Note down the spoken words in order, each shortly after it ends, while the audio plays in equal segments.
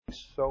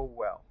so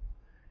well.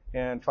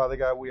 And Father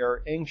God, we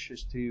are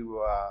anxious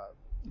to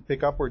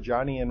pick up where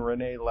Johnny and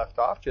Renee left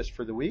off just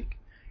for the week.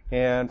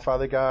 And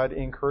Father God,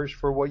 encourage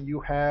for what you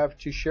have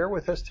to share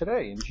with us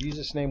today. In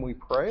Jesus' name we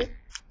pray.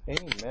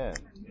 Amen.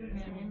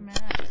 Amen.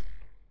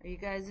 Are you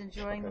guys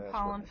enjoying the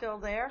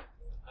pollen-filled air?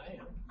 I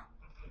am.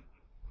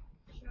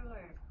 Sure.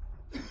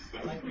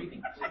 I like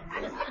reading.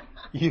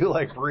 You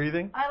like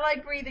breathing? I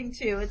like breathing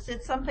too.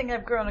 It's something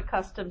I've grown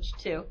accustomed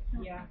to.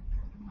 Yeah.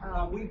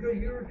 We good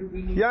here, or do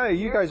we need? Yeah,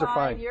 you guys are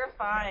fine. You're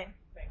fine.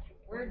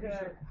 We're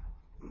good.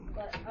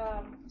 But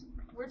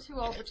we're too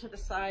over to the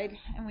side,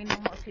 and we know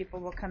more people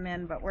will come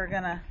in, but we're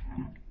gonna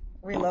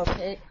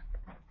relocate.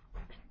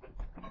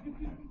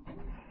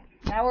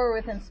 Now we're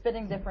within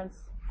spitting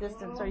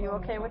distance. Are you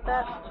okay with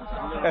that?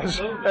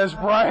 As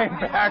Brian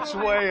backs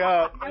way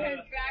up. Go ahead,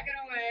 back it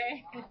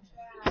away.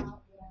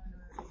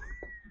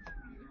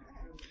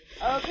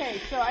 Okay,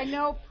 so I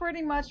know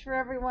pretty much for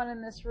everyone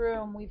in this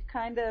room, we've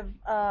kind of,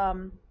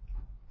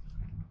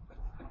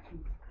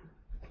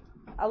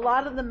 a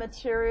lot of the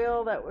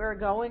material that we're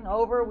going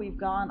over, we've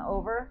gone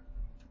over.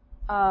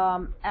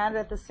 And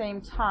at the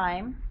same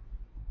time,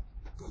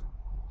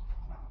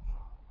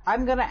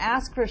 I'm going to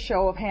ask for a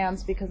show of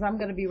hands because I'm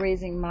going to be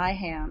raising my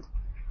hand.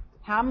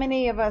 How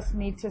many of us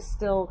need to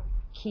still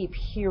keep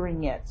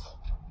hearing it?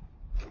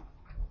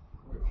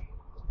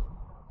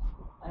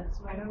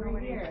 That's right over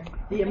here.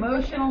 The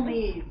emotional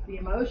needs, the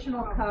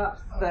emotional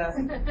cups,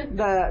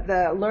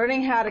 the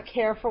learning how to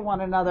care for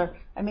one another.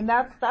 I mean,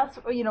 that's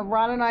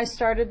Ron and I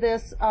started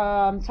this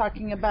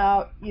talking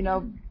about,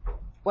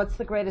 what's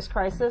the greatest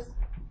crisis?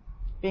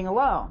 Being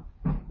alone,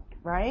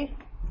 right?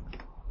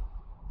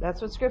 That's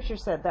what Scripture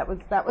said. That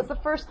was the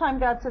first time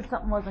God said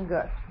something wasn't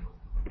good.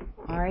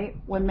 All right,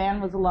 when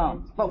man was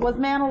alone. But was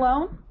man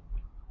alone?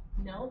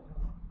 No.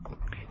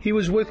 He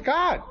was with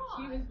God.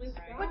 She was with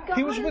God. But God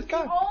He was with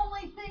God. is the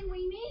only thing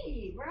we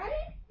need,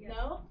 right?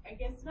 No, I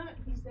guess not.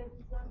 He said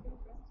it's not good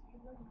for us to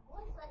be alone.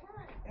 What's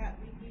that?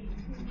 We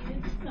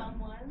needed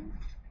someone.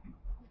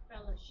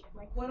 Fellowship.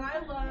 What I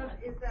love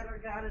is that our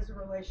God is a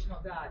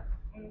relational God.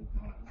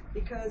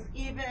 Because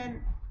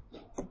even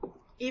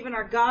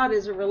our God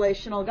is a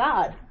relational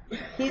God.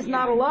 He's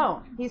not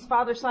alone. He's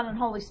Father, Son, and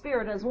Holy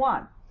Spirit as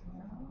one.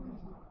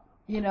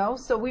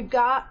 So we've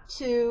got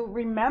to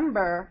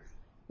remember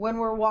when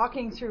we're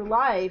walking through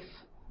life,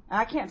 and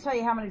I can't tell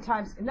you how many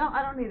times, no,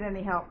 I don't need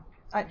any help.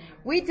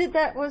 We did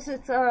that,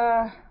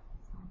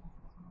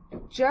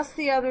 just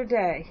the other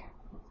day.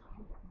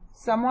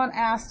 Someone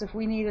asked if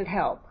we needed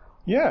help.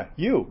 Yeah,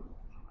 you.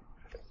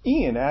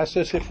 Ian asked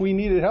us if we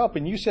needed help,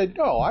 and you said,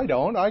 no, I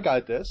don't. I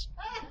got this.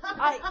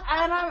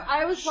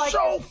 I was like,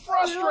 so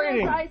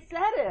frustrating.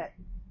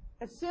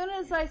 As soon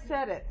as I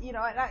said it,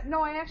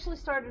 I actually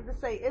started to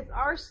say, it's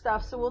our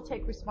stuff, so we'll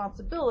take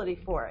responsibility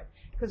for it.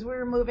 Because we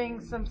were moving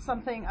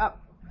something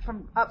up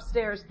from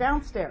upstairs,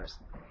 downstairs.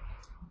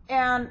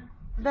 And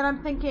then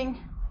I'm thinking,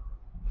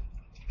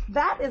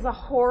 that is a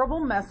horrible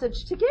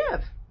message to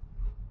give.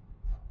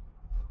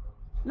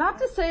 Not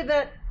to say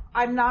that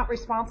I'm not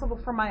responsible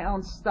for my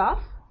own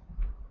stuff,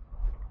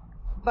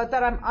 but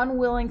that I'm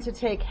unwilling to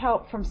take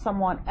help from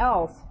someone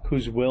else.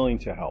 Who's willing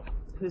to help.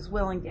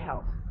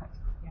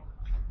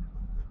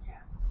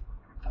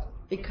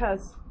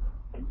 Because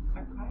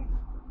Our pride.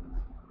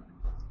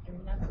 And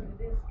that's what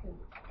it is, because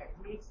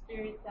we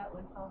experienced that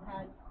when Paul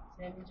had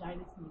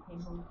meningitis and he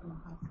came home from the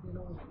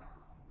hospital.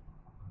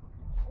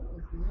 And it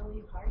was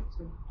really hard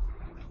to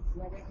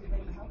let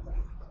everybody help us.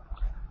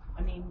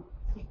 I mean,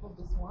 people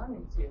just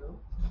wanted to.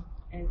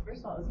 And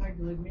first of all, it was hard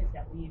to admit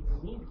that we even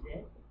needed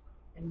it.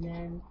 And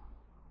then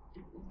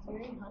it was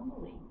very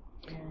humbling.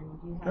 And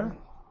you have to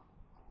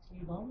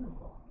be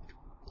vulnerable.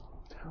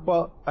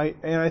 Well,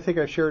 I think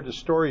I've shared the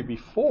story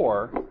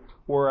before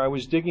where I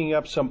was digging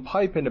up some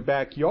pipe in the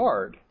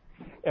backyard,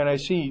 and I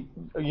see,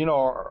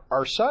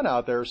 our son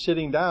out there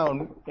sitting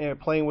down and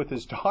playing with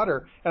his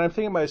daughter, and I'm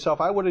thinking to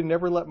myself, I would have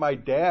never let my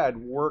dad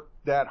work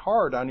that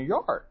hard on a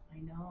yard. I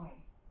know.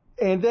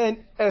 And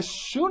then as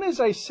soon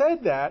as I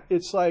said that,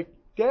 it's like,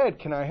 Dad,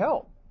 can I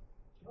help?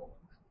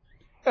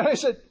 And I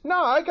said,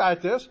 no, I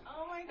got this.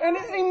 Oh my God.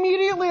 And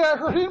immediately I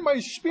heard in my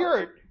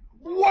spirit,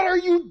 what are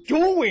you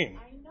doing?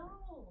 I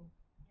know.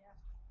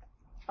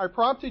 I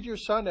prompted your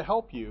son to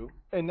help you,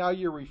 and now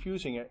you're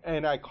refusing it.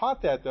 And I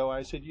caught that, though.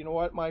 I said, you know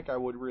what, Mike, I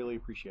would really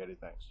appreciate it.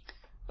 Thanks.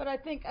 But I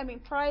think,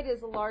 pride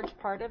is a large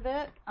part of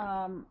it,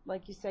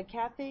 like you said,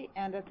 Kathy,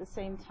 and at the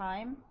same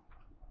time,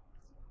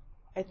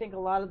 I think a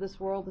lot of this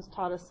world has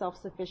taught us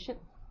self-sufficient.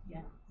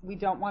 Yeah. We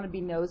don't want to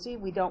be nosy.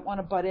 We don't want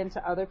to butt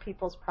into other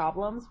people's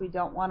problems. We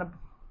don't want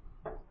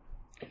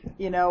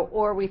to,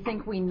 or we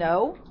think we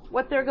know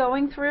what they're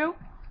going through,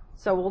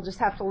 so we'll just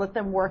have to let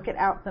them work it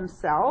out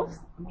themselves.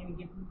 I'm going to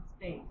give them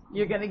space.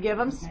 You're going to give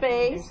them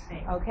space,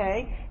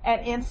 okay?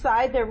 And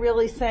inside they're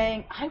really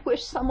saying, I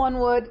wish someone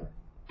would.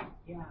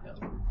 Yeah.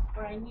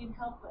 Or I need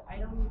help, but I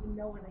don't even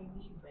know what I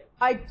need.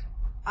 But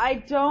I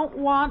don't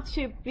want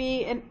to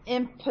be an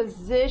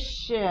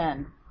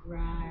imposition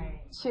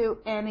to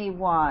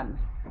anyone.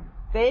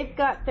 They've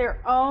got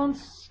their own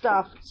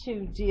stuff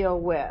to deal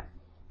with.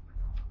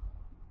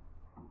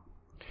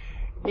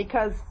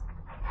 because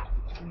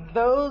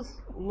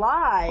those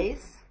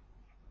lies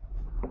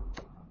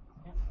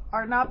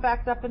are not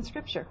backed up in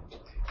Scripture.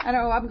 I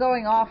know I'm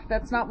going off.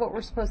 That's not what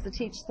we're supposed to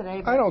teach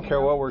today. I don't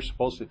care what we're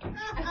supposed to teach.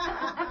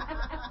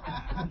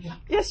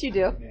 Yes, you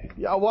do.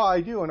 Yeah, well,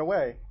 I do in a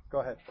way. Go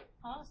ahead.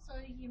 Also,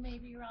 you may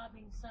be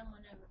robbing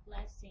someone of a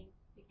blessing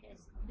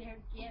because their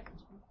gift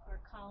or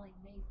calling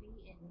may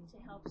be in to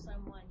help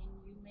someone, and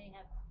you may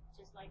have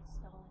just like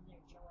stolen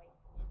their joy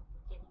in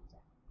getting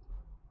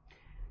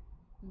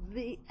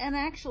to. And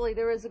actually,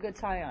 there is a good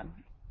tie-on.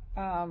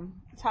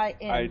 Tie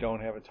in. I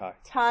don't have a tie.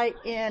 Tie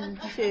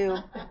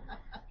into.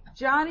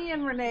 Johnny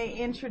and Renee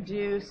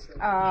introduced.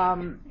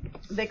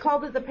 They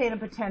called it the Pain and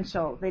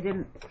Potential. They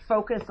didn't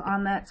focus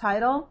on that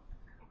title,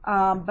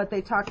 but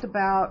they talked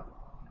about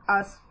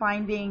us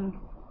finding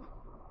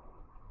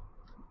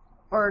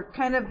or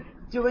kind of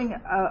doing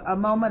a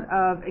moment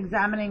of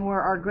examining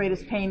where our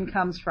greatest pain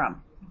comes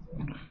from.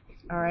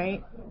 All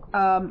right.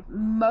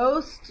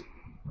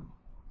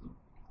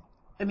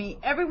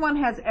 Everyone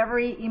has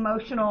every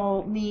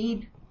emotional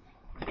need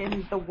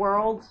in the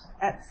world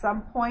at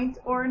some point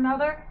or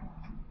another.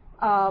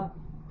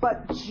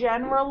 But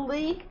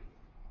generally,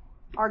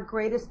 our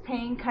greatest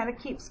pain kind of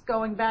keeps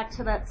going back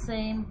to that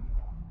same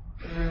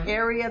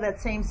area, that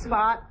same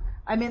spot.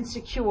 I'm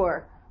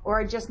insecure, or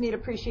I just need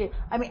appreciation.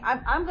 I'm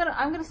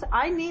gonna say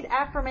I need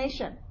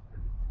affirmation.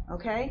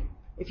 Okay?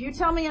 If you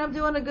tell me I'm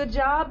doing a good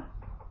job,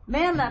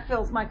 man, that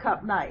fills my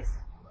cup nice.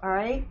 All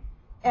right?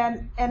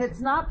 And it's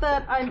not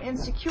that I'm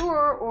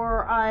insecure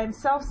or I'm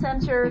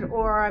self-centered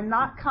or I'm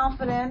not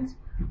confident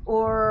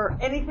or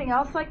anything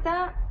else like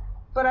that,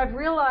 but I've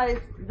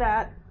realized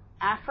that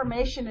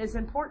affirmation is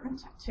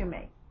important to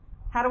me.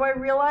 How do I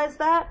realize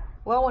that?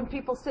 Well, when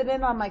people sit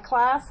in on my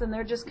class and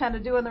they're just kind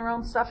of doing their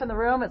own stuff in the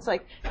room, it's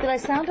like, did I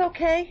sound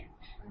okay?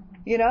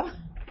 You know?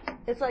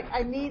 It's like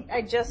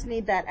I just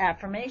need that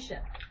affirmation.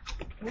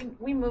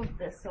 We moved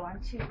this, so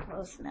I'm too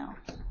close now.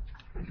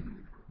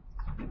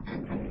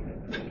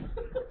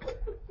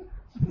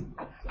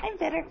 I'm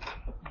better.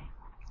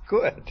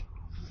 Good.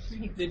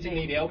 Did you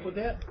need help with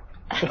that?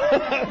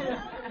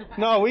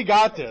 No, we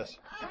got this.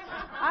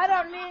 I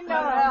don't need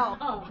no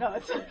help. No,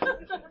 it's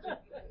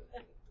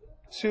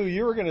Sue,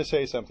 you were going to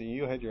say something.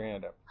 You had your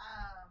hand up.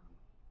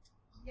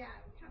 Yeah,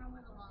 it kind of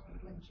went along with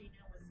what Gina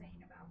was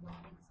saying about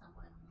robbing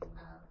someone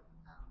of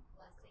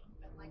blessing,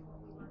 but like what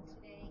we learned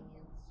today in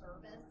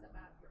service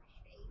about your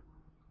shape.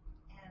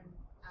 And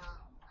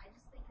I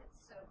just think it's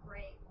so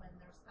great when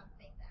there's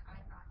something that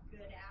I'm not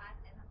good at,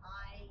 and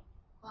I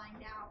find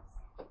out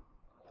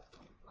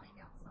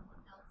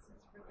someone else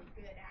is really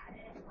good at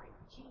it, like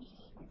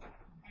Jean.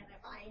 And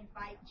if I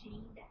invite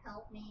Jean to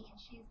help me, and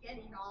she's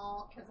getting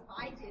all, because if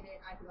I did it,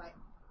 I'd be like,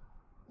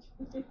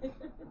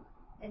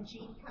 and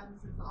Jean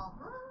comes and all,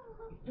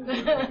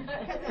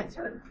 because it's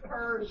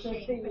her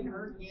shape and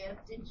her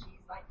gift, and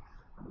she's like,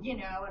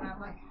 and I'm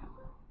like,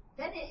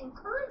 then it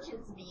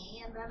encourages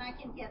me, and then I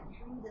can get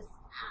through this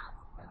task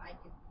that I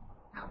can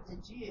have to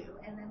do,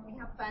 and then we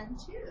have fun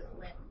too.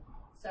 And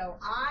so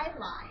I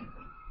like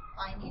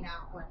finding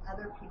out what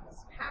other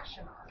people's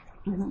passion are,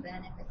 because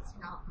then if it's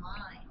not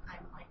mine,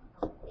 I'm like,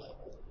 okay.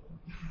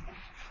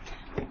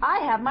 I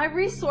have my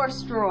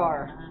resource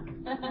drawer.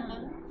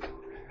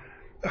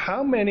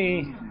 How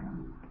many,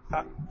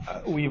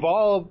 we've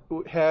all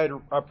had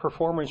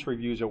performance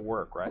reviews at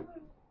work, right?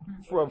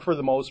 For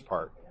the most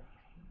part.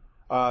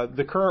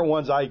 The current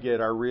ones I get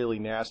are really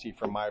nasty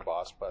from my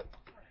boss, but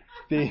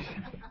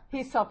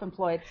He's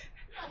self-employed.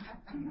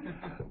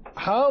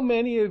 How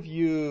many of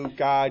you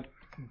got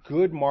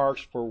good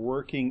marks for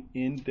working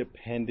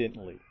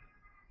independently?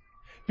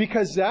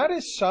 Because that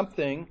is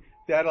something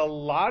that a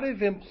lot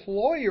of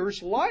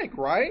employers like,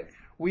 right?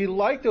 We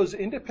like those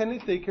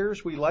independent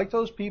thinkers. We like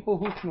those people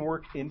who can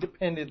work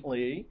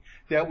independently,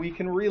 that we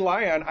can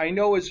rely on. I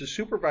know as a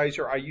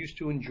supervisor, I used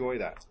to enjoy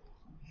that.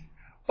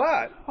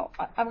 But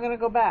I'm going to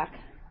go back.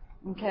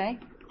 Okay?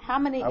 How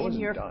many in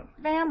your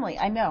family,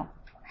 I know,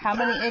 how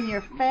many in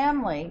your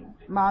family,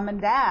 mom and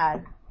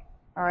dad,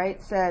 all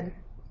right, said,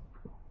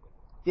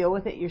 deal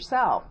with it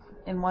yourself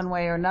in one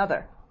way or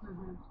another.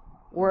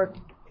 Work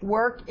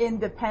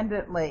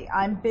independently.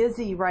 I'm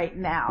busy right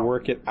now.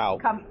 Work it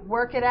out. Come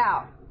work it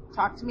out.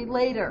 Talk to me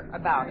later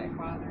about it.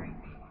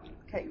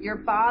 Okay, you're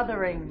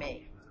bothering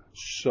me.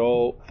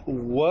 So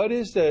what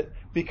is that?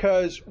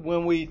 Because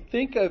when we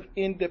think of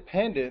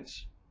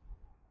independence,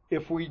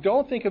 if we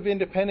don't think of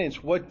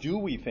independence, what do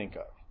we think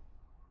of?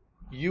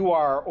 You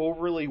are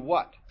overly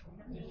what?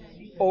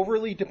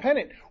 Overly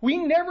dependent. We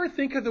never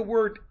think of the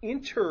word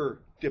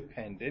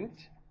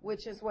interdependent.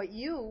 Which is what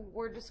you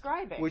were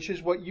describing. Which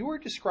is what you were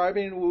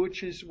describing,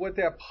 which is what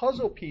that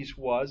puzzle piece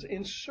was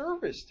in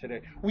service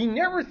today. We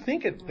never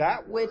think of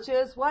that word. Which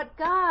is what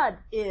God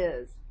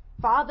is.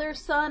 Father,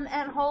 Son,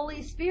 and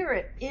Holy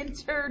Spirit.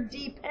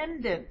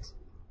 Interdependent.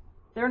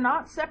 They're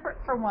not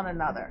separate from one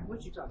another.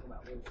 What you talking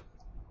about, Liz?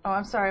 Oh,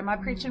 I'm sorry. Am I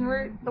preaching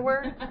the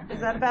word?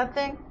 Is that a bad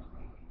thing?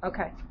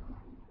 Okay.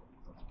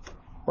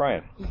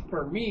 Brian.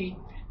 For me,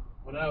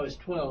 when I was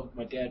 12,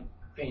 my dad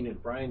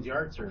painted Brian's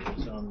yard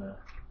service on the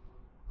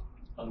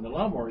on the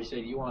lawnmower. He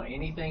said, "You want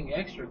anything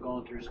extra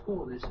going through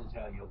school? This is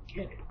how you'll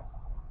get it."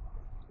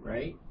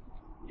 Right?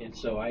 And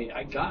so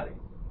I got it.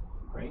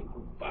 Right?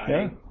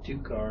 Buy 2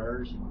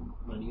 cars,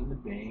 money in the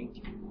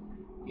bank.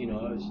 You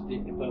know,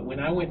 but when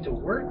I went to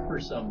work for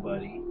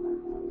somebody,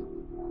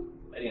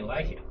 I didn't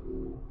like it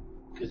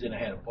because then I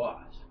had a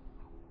boss.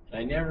 And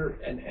I never,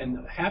 and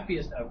the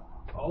happiest I've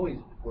always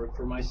worked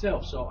for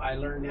myself. So I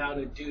learned how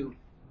to do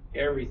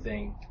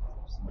everything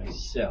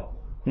myself.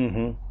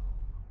 Mm-hmm.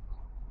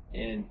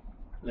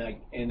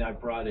 And I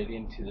brought it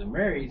into the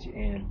marriage,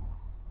 and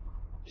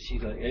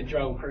she's like, it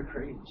drove her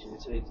crazy.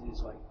 It's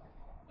like,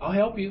 I'll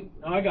help you.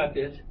 No, I got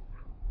this.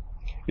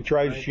 It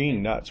drives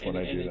Jean nuts when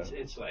I do that.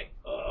 It's like,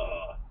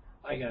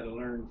 I got to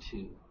learn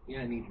to,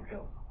 I need your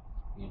help.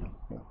 You know,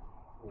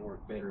 we'll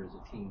work better as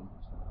a team.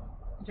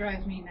 It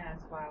drives me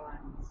nuts while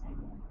I'm the same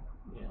way.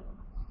 Yeah.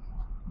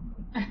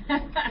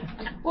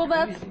 Well,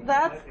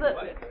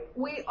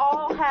 we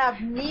all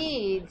have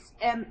needs,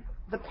 and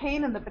the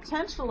pain and the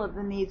potential of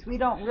the needs, we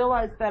don't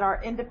realize that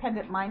our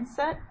independent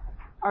mindset,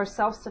 our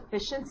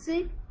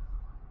self-sufficiency,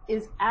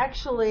 is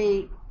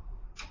actually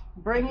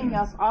bringing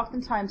us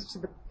oftentimes to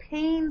the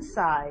pain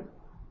side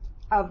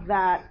of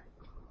that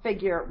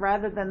figure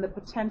rather than the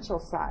potential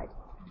side.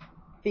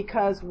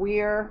 Because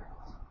we're,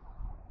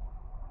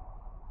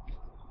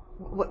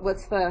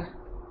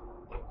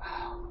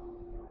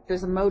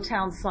 there's a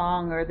Motown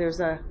song, or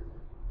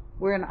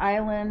we're an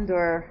island,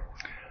 or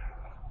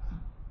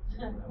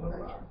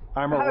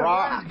I'm a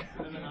rock.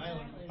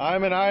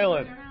 I'm an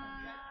island.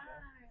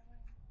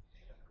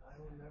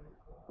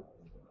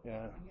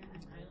 Yeah.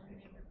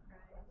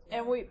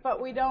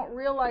 But we don't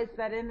realize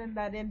that in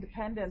that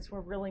independence,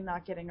 we're really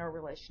not getting our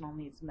relational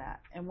needs met.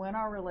 And when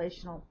our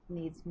relational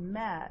needs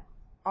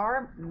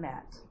are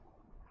met,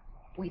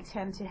 we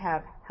tend to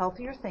have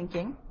healthier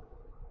thinking,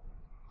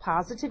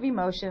 positive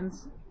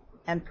emotions,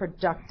 and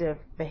productive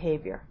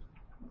behavior.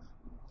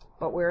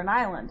 But we're an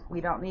island. We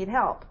don't need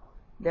help.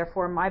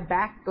 Therefore, my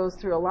back goes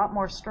through a lot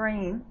more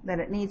strain than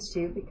it needs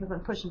to because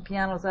I'm pushing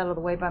pianos out of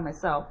the way by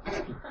myself.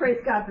 Praise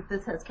God that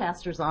this has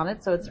casters on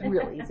it, so it's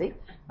real easy.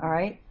 All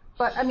right?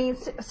 But, I mean,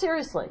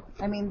 seriously,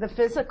 the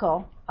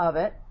physical of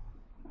it,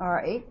 all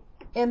right?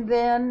 And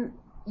then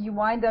you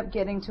wind up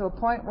getting to a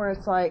point where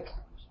it's like,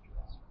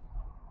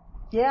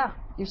 yeah,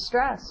 you're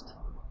stressed.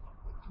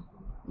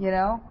 You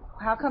know?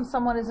 How come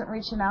someone isn't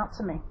reaching out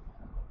to me?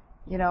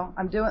 You know,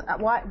 I'm doing,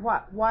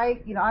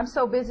 why, I'm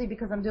so busy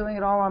because I'm doing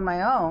it all on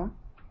my own.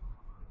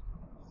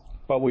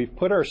 But we've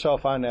put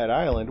ourselves on that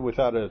island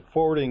without a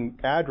forwarding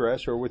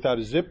address, or without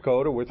a zip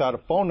code, or without a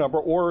phone number,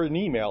 or an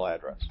email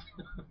address.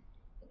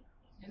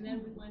 And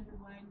then we wonder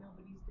why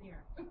nobody's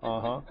there.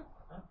 Uh-huh.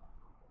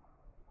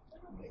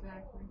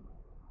 Exactly.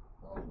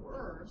 Or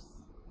worse,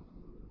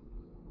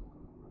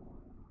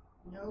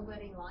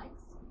 nobody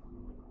likes me.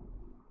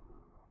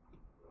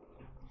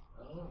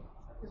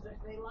 Because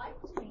if they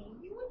liked me,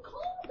 you would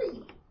call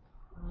me.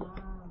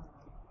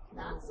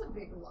 That's a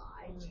big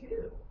lie,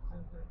 too.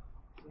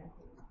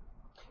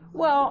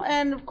 Well,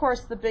 and of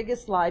course the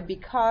biggest lie,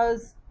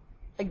 because,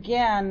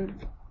 again,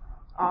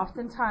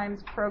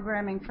 oftentimes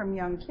programming from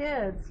young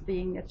kids,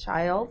 being a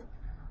child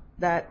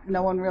that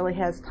no one really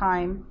has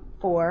time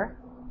for,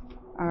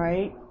 all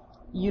right,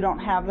 you don't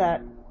have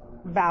that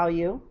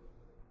value.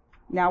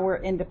 Now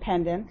we're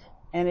independent,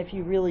 and if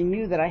you really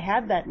knew that I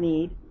had that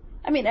need,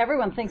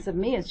 everyone thinks of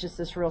me as just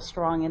this real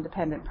strong,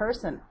 independent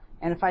person.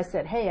 And if I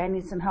said, hey, I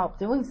need some help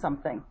doing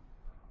something,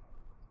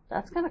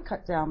 that's going to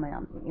cut down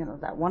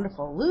that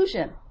wonderful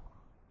illusion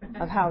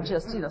of how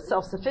just,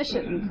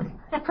 self-sufficient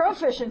and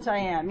proficient I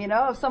am.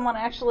 If someone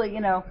actually,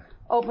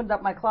 opened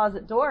up my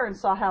closet door and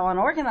saw how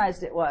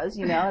unorganized it was,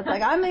 it's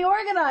like, I'm the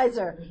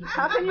organizer.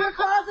 How can your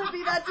closet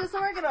be that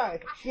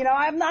disorganized?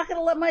 I'm not going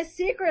to let my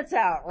secrets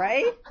out,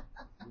 right?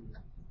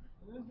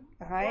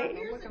 Right?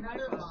 Well, here's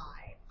another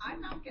lie. I'm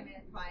not going to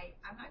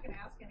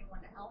ask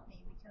anyone to help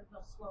me because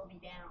they'll slow me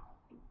down.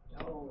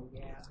 Oh,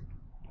 yeah.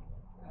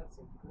 That's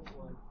a good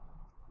one.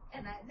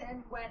 And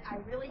then what I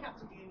really have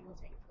to do will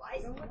take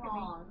twice as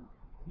long.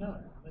 No.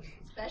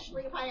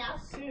 Especially if I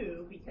ask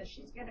Sue, because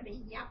she's going to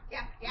be yap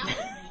with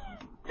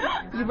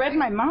me. You read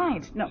my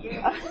mind. No. You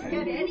don't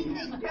get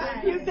anything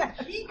done.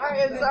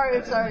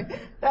 Sorry.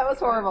 That was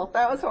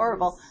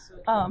horrible.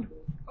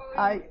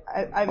 I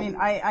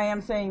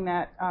am saying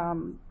that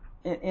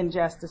in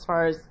jest, as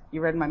far as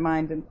you read my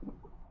mind and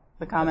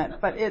the comment,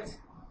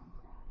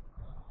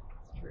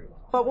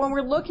 but when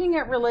we're looking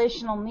at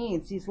relational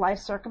needs, these life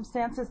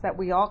circumstances that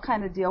we all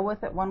kind of deal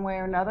with it one way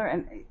or another,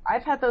 and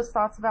I've had those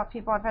thoughts about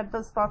people, I've had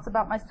those thoughts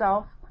about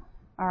myself,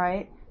 all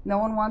right? No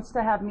one wants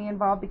to have me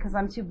involved because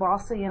I'm too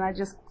bossy and I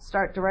just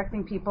start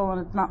directing people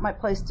and it's not my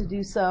place to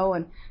do so,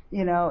 and,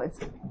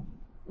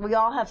 we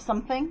all have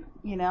something,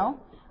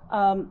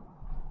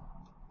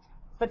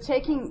 but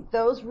taking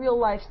those real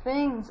life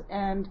things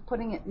and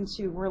putting it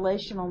into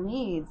relational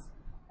needs,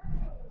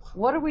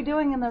 what are we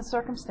doing in those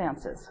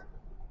circumstances?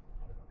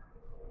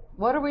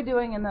 What are we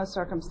doing in those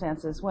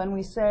circumstances when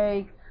we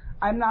say,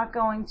 I'm not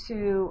going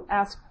to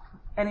ask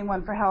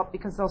anyone for help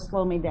because they'll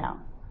slow me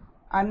down?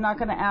 I'm not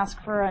going to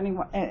ask for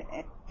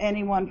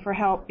anyone for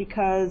help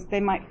because they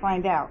might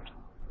find out.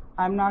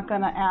 I'm not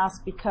going to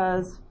ask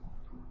because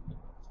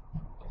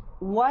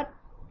what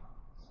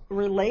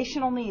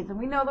relational needs, and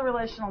we know the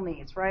relational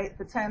needs, right?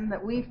 The 10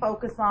 that we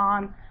focus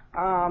on,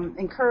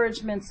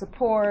 encouragement,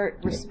 support,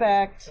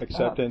 respect,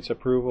 acceptance,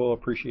 approval,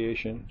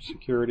 appreciation,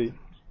 security,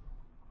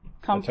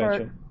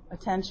 comfort,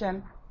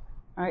 attention.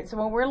 All right, so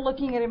when we're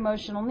looking at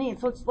emotional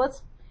needs,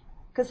 let's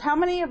because how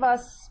many of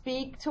us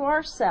speak to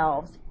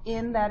ourselves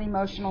in that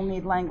emotional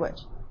need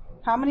language?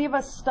 How many of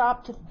us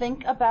stop to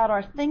think about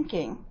our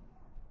thinking,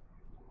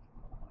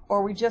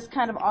 or we just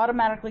kind of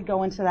automatically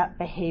go into that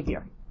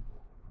behavior?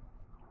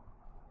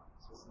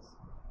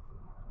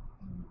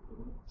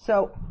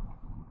 So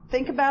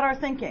think about our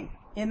thinking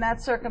in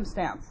that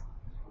circumstance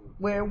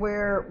where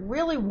we're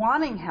really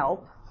wanting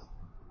help.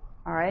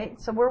 All right,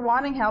 so we're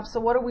wanting help. So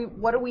what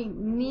are we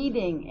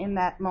needing in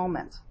that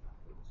moment?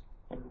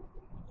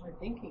 Our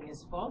thinking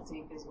is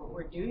faulty because what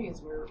we're doing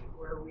is we're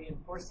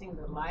reinforcing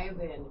the lie of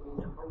the enemy,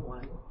 number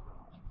one,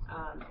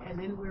 and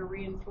then we're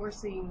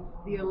reinforcing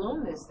the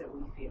aloneness that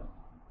we feel.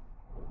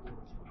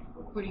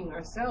 We're putting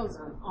ourselves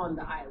on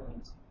the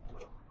island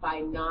by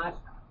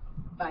not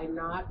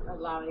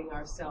allowing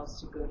ourselves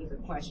to go to the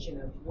question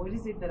of what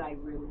is it that I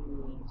really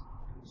need.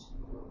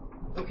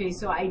 Okay,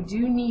 so I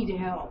do need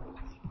help,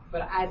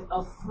 but I'm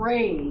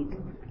afraid,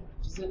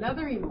 which is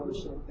another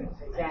emotion,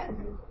 that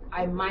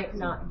I might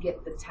not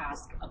get the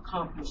task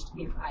accomplished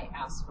if I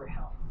ask for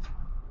help.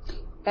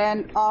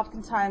 And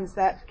oftentimes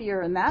that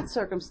fear in that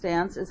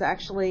circumstance is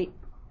actually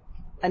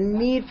a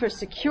need for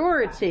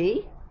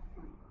security.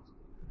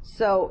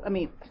 So, I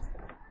mean,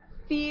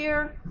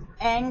 fear,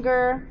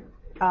 anger,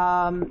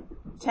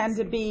 tend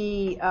to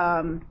be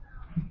the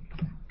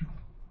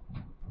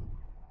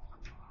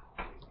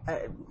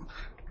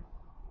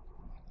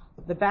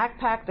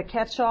backpack, the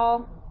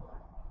catch-all.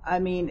 I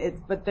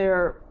mean, but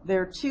they're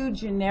two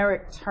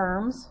generic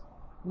terms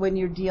when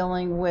you're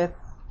dealing with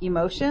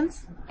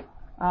emotions.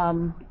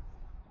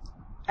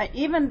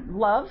 Even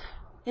love,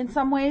 in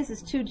some ways,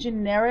 is too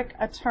generic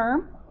a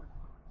term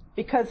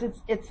because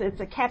it's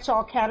a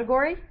catch-all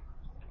category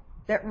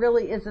that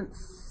really isn't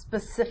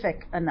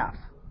specific enough.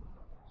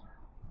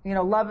 You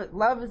know,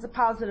 love is a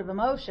positive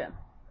emotion,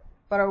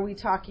 but are we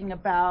talking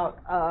about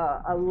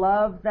a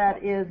love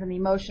that is an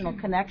emotional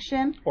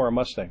connection? Or a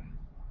Mustang.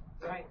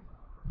 Right.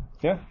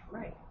 Yeah.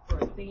 Right. Or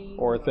a thing.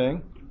 Or a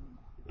thing.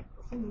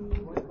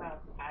 What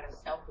about out of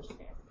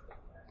selfishness?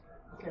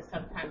 Because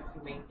sometimes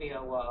you may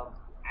feel, well,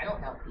 I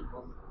don't help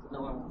people.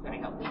 No one's going to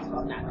help me, so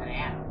I'm not going to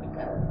ask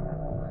because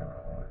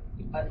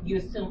you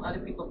assume other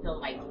people feel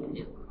like you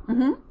do.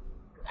 Mm-hmm.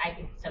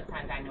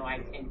 Sometimes I know I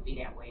tend to be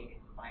that way.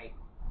 It's like,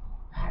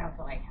 I don't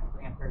feel like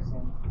helping that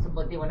person. So,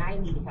 but then when I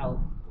need help,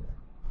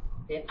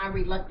 then I'm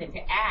reluctant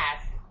to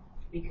ask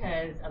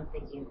because I'm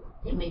thinking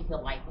they may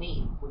feel like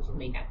me, which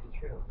may not be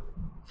true.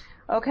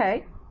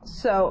 Okay,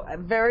 so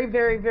very,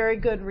 very, very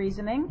good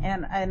reasoning,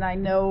 and I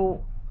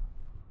know,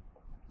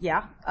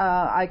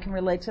 I can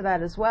relate to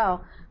that as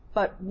well.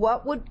 But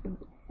what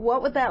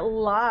would that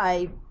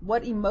lie?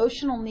 What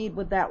emotional need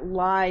would that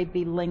lie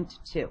be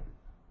linked to?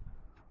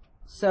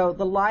 So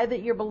the lie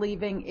that you're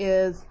believing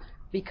is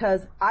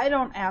because I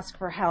don't ask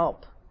for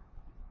help,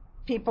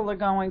 people are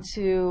going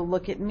to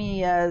look at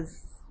me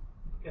as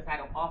because I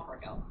don't offer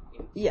help.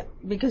 Yeah,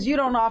 because you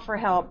don't offer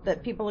help,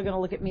 that people are going to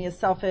look at me as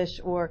selfish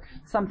or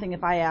something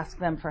if I ask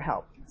them for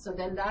help. So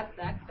then that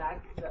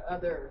the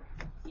other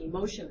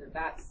emotion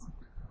that's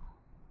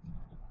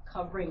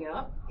covering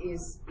up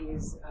is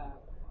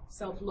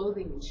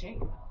self-loathing and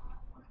shame.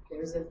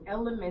 There's an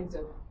element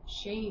of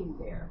shame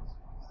there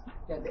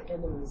that the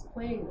enemy is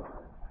playing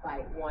on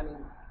by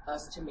wanting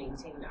us to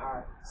maintain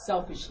our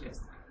selfishness.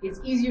 It's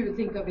easier to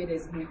think of it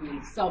as me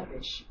being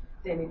selfish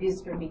than it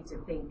is for me to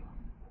think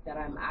that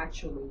I'm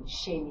actually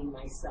shaming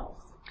myself.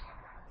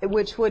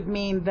 Which would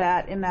mean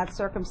that in that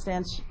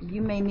circumstance,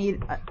 you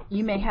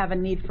may have a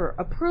need for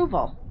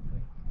approval.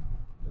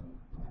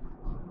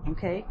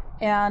 Okay?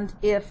 And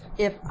if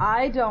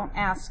I don't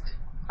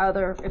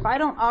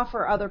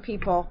offer other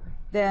people,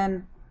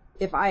 then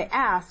if I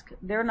ask,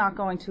 they're not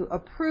going to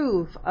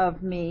approve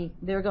of me.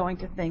 They're going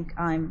to think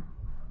I'm.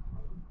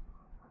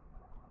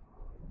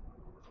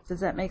 Does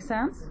that make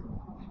sense?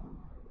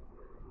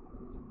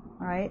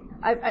 All right.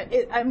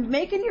 I'm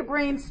making your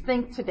brains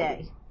think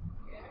today.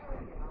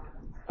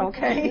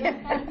 Okay.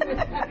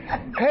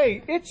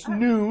 Hey, it's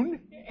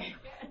noon.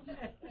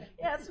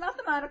 Yeah, it's not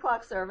the 9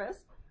 o'clock service.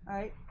 All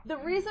right. The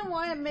reason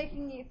why I'm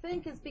making you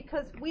think is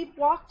because we've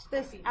walked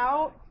this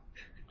out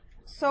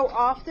so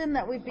often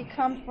that we've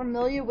become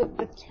familiar with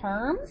the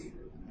terms.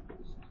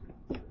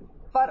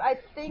 But I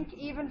think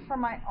even for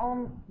my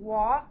own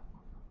walk,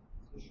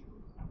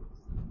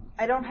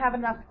 I don't have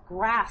enough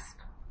grasp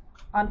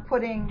on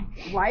putting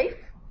life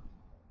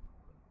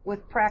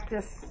with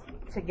practice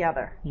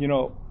together. You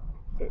know,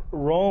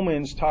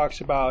 Romans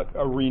talks about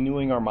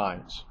renewing our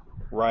minds,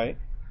 right?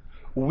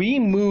 We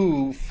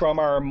move from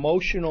our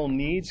emotional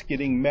needs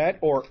getting met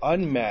or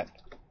unmet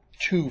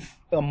to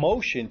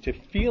emotion, to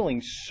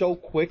feeling so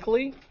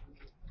quickly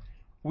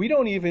We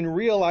don't even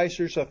realize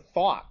there's a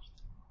thought.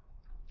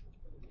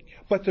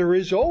 But there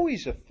is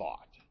always a thought.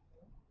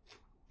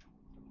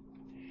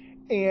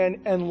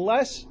 And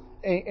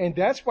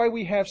that's why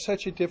we have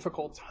such a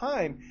difficult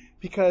time,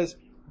 because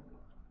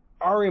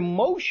our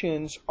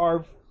emotions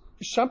are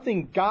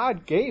something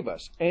God gave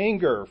us.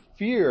 Anger,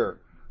 fear,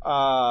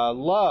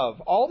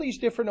 love, all these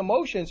different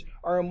emotions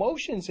are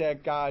emotions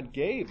that God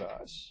gave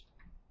us.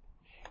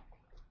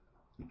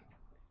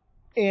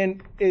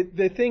 And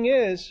the thing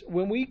is,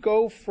 when we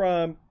go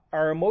from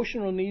our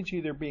emotional needs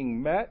either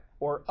being met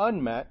or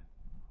unmet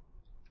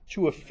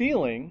to a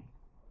feeling,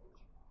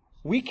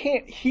 we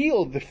can't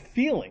heal the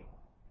feeling.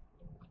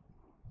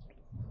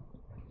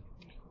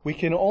 We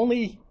can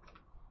only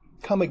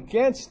come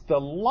against the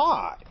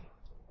lie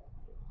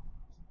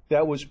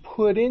that was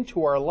put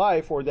into our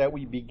life or that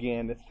we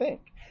began to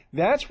think.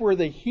 That's where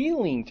the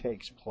healing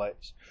takes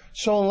place.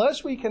 So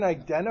unless we can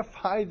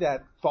identify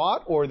that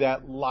thought or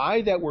that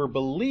lie that we're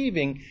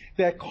believing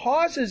that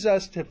causes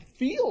us to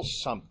feel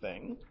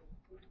something,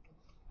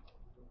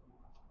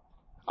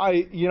 how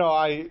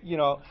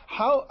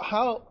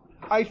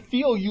I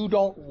feel you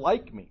don't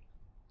like me.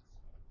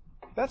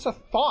 That's a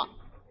thought.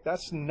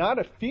 That's not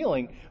a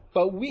feeling.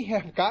 But we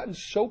have gotten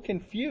so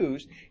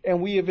confused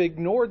and we have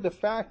ignored the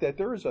fact that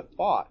there is a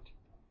thought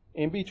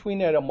in between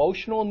that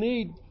emotional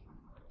need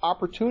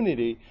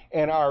opportunity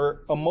and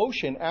our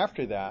emotion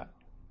after that.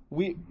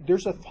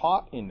 There's a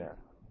thought in there.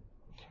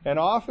 And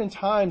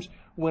oftentimes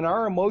when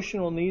our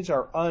emotional needs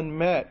are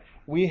unmet,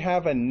 we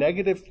have a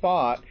negative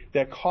thought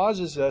that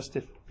causes us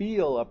to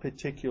feel a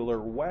particular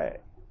way.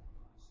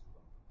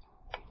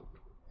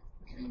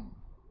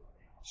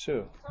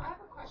 Sue. So I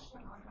have a question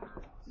on that.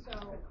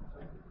 So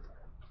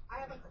I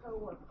have a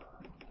coworker,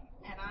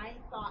 and I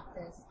thought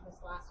this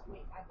last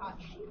week. I thought,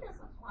 she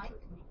doesn't like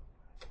me.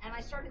 And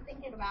I started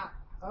thinking about,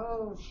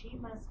 she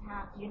must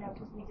have,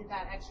 because we did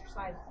that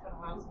exercise. It's been a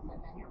while since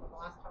I've been here, but the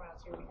last time I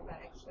was here, we did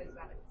that exercise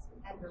about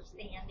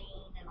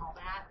understanding and all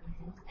that.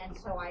 And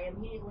so I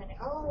immediately went,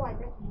 I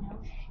bet,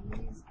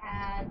 she's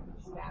had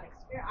this bad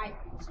experience.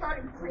 I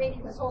started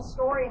creating this whole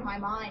story in my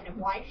mind of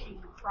why she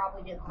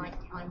probably didn't like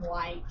me. I'm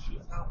white,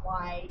 she's not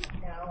white,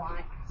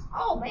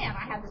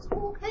 I had this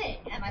cool thing.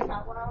 And I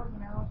thought,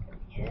 it could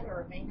be it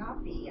or it may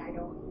not be. I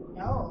don't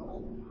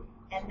know.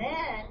 And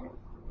then,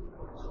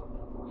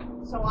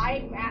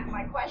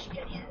 my question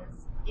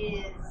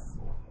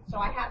so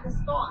I had this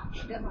thought,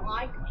 she doesn't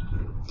like me.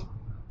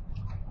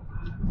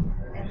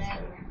 And then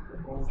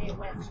it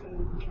went to,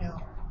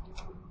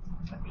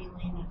 a feeling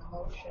and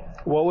emotion.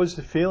 What was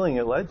the feeling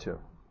it led to?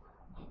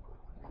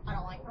 I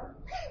don't like her.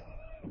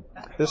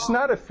 It's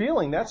not a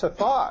feeling, that's a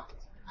thought.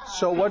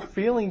 So what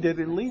feeling did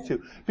it lead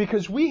to?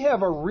 Because we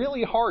have a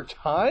really hard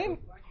time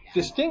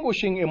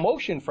distinguishing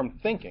emotion from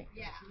thinking.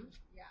 Yeah.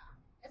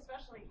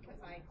 Especially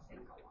because I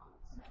think a lot.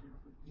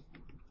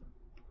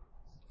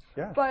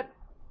 Yeah. But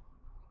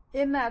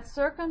in that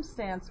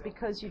circumstance,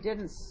 because you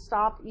didn't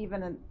stop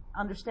even and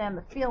understand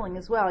the feeling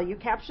as well, you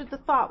captured the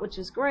thought, which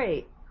is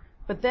great,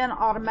 but then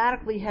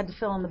automatically you had to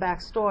fill in the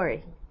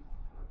backstory.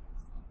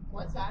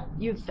 What's that?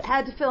 You've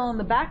had to fill in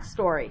the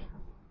backstory.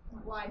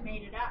 Well, I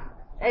made it up.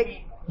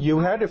 You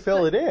had to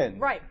fill it in.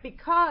 Right,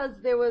 because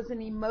there was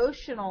an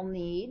emotional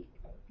need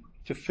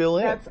to fill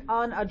in. That's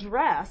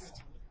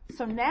unaddressed.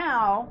 So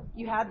now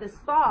you have this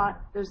thought,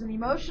 there's an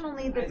emotional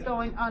need that's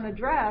going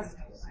unaddressed,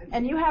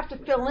 and you have to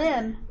fill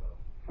in.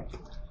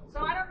 So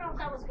I don't know if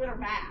that was good or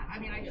bad.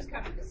 I just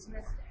kind of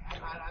dismissed it. I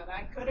thought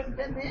that could have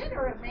been it,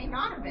 or it may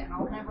not have been.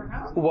 I'll never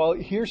know. Well,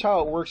 here's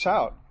how it works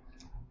out.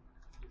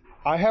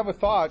 I have a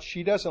thought,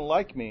 she doesn't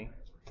like me.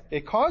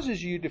 It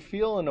causes you to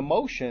feel an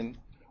emotion,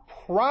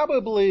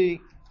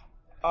 probably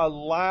a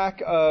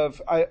lack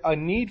of, a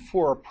need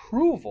for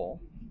approval,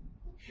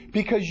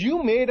 because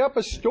you made up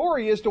a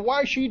story as to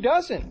why she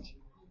doesn't.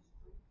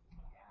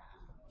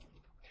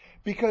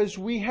 Because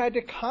we had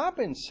to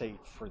compensate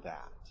for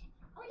that.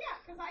 Oh yeah,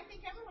 because I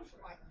think everyone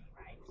should like me,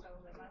 right? So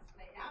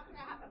they have to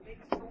have a big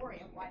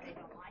story of why they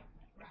don't like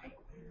me, right?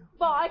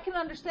 Well, I can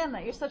understand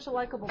that. You're such a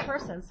likable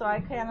person, so I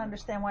can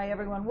understand why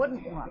everyone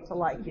wouldn't want to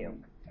like you.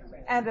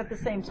 And at the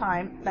same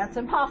time, that's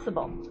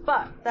impossible.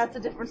 But that's a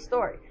different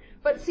story.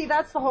 But see,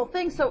 that's the whole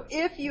thing. So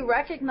if you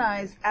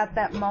recognize at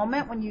that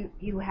moment when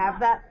you have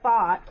that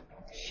thought,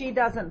 she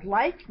doesn't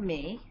like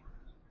me,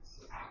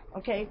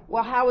 okay,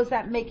 well, how is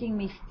that making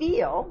me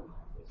feel?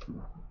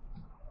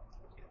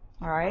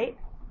 All right?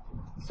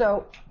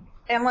 So,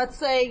 and let's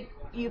say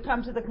you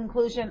come to the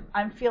conclusion,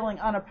 I'm feeling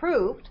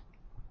unapproved.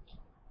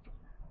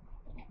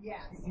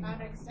 Yes,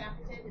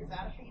 unaccepted, is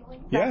that a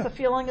feeling? That's a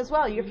feeling as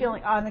well. You're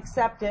feeling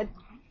unaccepted.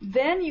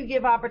 Then you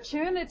give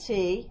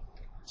opportunity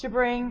to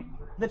bring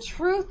the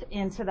truth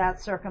into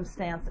that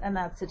circumstance and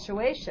that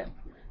situation.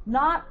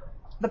 Not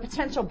the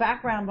potential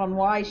background on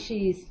why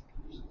she's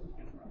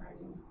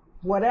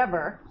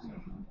whatever,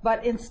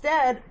 but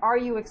instead, are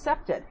you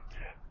accepted?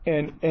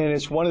 And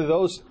it's one of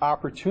those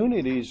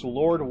opportunities,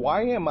 Lord,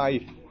 why am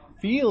I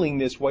feeling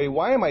this way?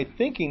 Why am I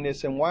thinking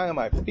this? And why am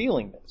I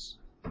feeling this?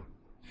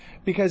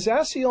 Because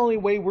that's the only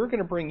way we're going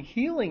to bring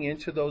healing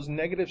into those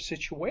negative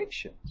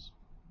situations.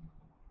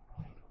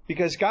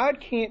 Because God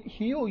can't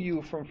heal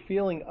you from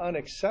feeling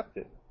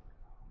unaccepted.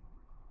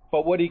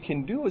 But what he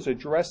can do is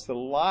address the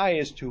lie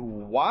as to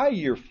why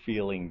you're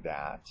feeling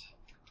that.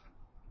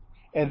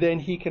 And then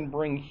he can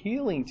bring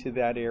healing to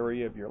that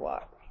area of your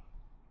life.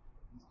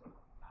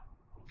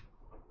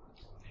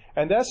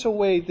 And that's the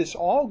way this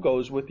all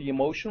goes with the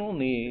emotional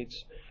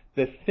needs,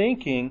 the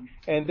thinking,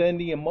 and then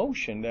the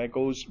emotion that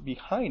goes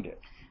behind it.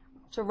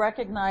 To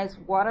recognize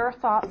what our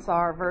thoughts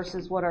are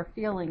versus what our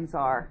feelings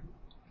are,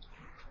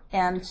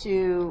 and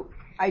to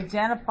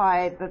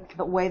identify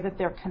the way that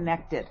they're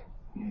connected.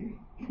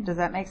 Does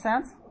that make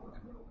sense?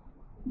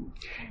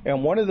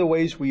 And one of the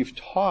ways we've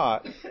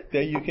taught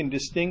that you can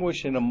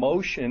distinguish an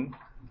emotion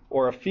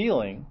or a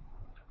feeling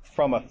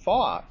from a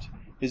thought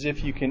is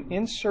if you can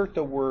insert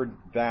the word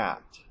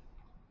that.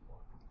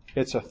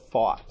 It's a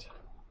thought.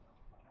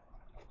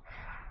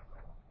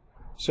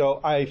 So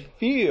I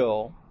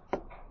feel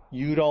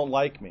you don't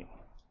like me.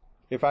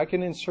 If I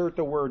can insert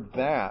the word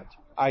that,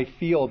 I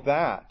feel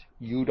that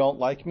you don't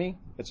like me,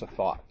 it's a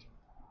thought.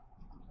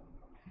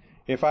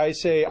 If I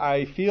say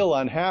I feel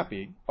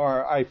unhappy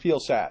or I feel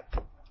sad,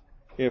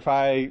 if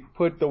I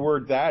put the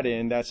word that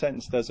in, that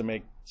sentence doesn't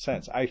make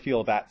sense. I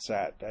feel that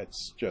sad.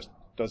 That's just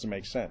doesn't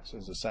make sense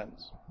as a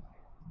sentence.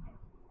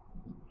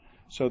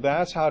 So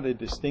that's how to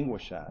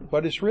distinguish that.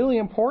 But it's really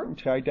important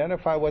to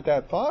identify what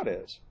that thought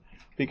is.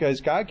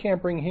 Because God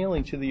can't bring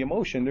healing to the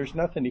emotion. There's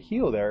nothing to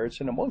heal there.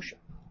 It's an emotion.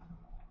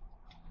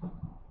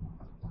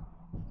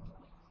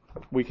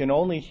 We can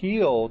only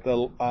heal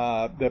the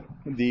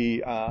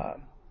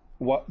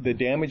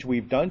damage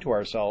we've done to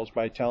ourselves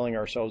by telling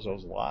ourselves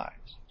those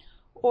lies.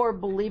 Or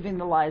believing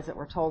the lies that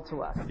were told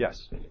to us.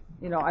 Yes.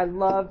 You know, I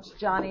loved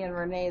Johnny and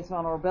Renee's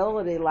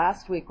vulnerability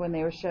last week when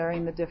they were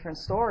sharing the different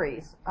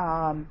stories.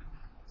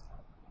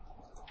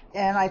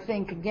 And I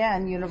think,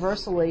 again,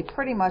 universally,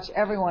 pretty much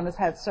everyone has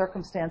had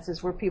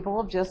circumstances where people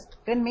have just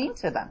been mean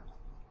to them,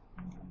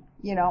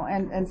 you know,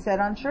 and said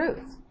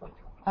untruths.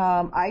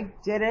 I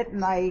did it,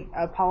 and I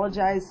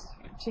apologize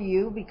to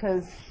you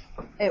because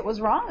it was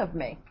wrong of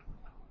me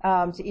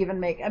to even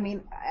make. I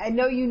mean, I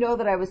know you know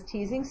that I was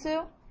teasing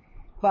Sue,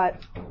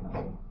 but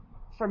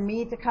for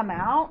me to come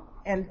out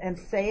and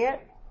say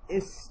it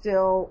is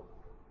still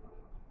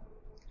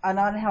an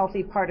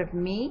unhealthy part of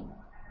me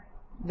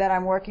that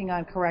I'm working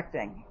on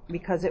correcting,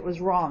 because it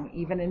was wrong,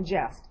 even in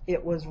jest.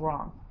 It was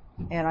wrong,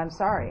 and I'm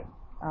sorry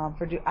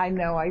I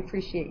know I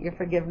appreciate your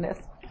forgiveness,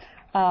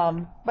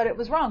 but it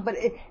was wrong. But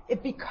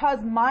it because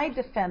my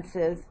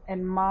defenses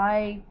and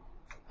my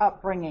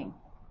upbringing,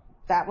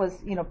 that was,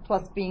 you know,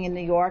 plus being in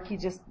New York, he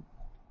just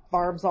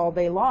barbs all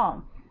day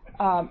long.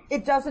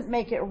 It doesn't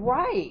make it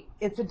right.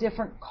 It's a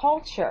different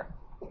culture,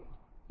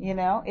 you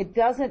know. It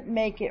doesn't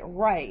make it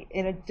right,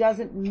 and it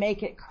doesn't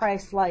make it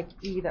Christ-like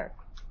either.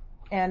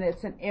 And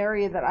it's an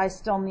area that I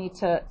still need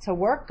to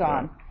work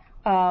on.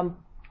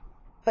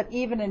 But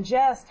even in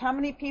jest, how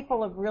many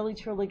people have really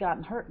truly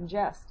gotten hurt in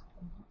jest?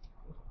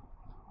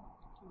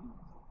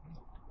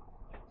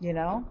 You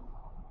know?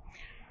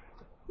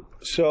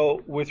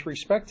 So with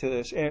respect to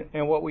this,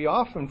 and what we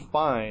often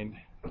find,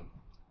 how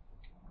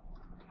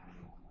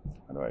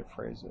do I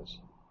phrase this?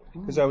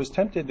 Because I was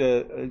tempted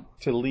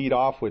to lead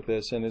off with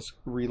this, and it's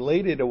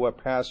related to what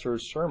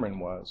Pastor's sermon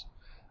was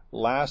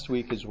last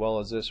week as well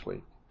as this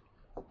week.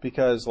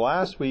 Because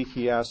last week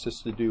he asked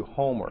us to do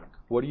homework.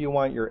 What do you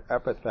want your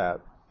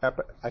epitaph?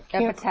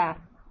 Epitaph.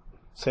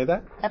 Say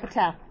that?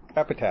 Epitaph.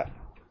 Epitaph.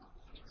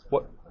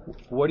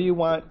 What do you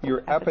want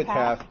your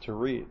epitaph to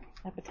read?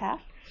 Epitaph?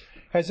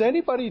 Has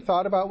anybody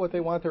thought about what they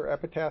want their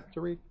epitaph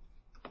to read?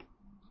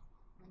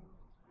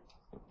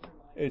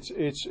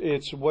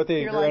 It's what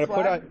they're going to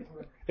put on.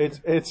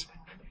 It's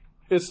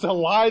the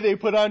lie they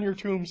put on your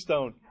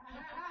tombstone.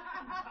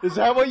 Is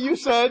that what you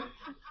said?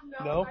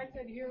 No. I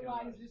said, here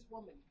lies this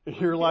woman.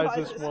 Here lies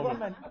this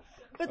woman.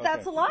 But Okay.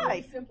 that's a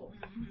lie. Simple.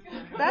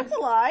 That's a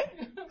lie.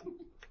 I'm not a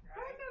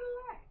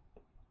lie.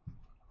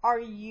 Are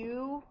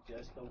you,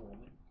 Just a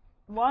woman.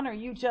 one, are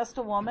you just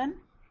a woman?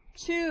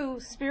 Two,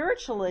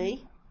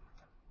 spiritually,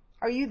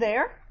 are you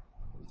there?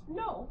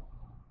 No.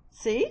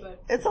 See?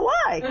 It's a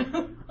lie.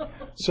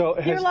 So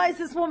Here lies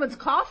this woman's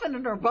coffin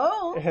and her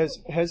bones.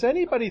 has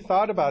anybody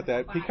thought about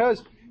that?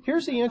 Because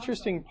here's the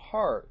interesting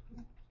part.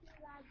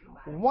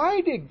 Why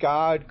did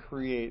God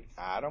create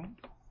Adam?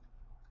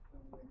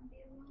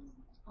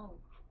 Oh,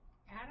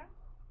 Adam?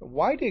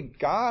 Why did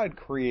God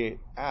create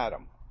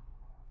Adam?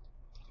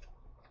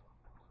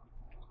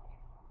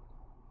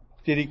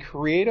 Did he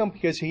create him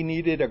because he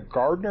needed a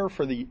gardener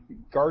for the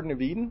Garden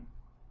of Eden?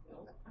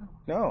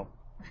 No.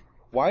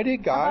 Why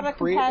did God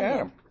create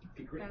Adam?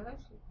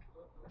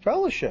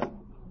 Fellowship.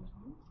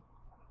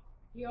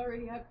 He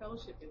already had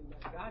fellowship in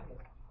Godhead.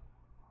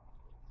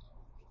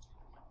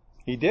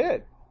 He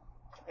did.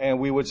 And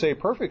we would say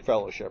perfect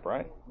fellowship,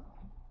 right?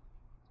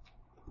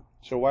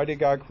 So why did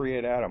God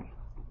create Adam?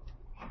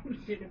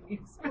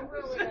 I don't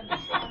really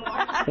understand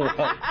why.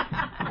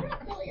 I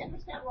don't really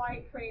understand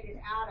why he created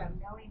Adam,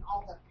 knowing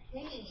all the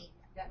pain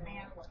that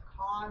man would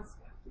cause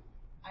him.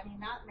 I mean,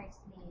 that makes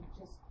me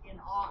just in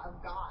awe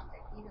of God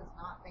that he does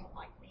not think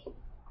like me.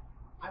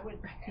 I would,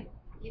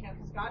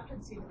 because God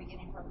could see the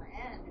beginning from the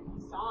end, and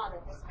He saw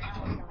that this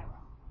man was going to,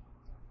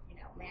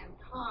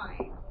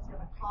 mankind was going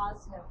to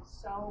cause him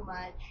so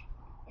much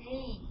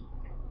pain.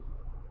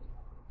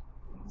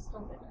 He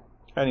still did it.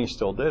 And He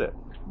still did it.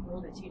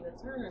 Well, the Tina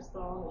Turner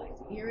song, like,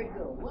 here it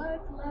go.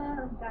 What's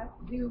love got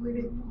to do with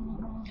it?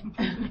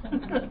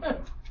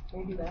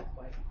 Maybe that's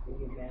why He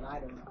created man. I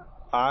don't know.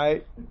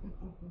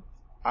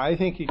 I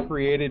think He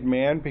created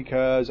man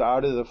because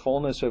out of the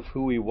fullness of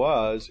who He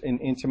was, an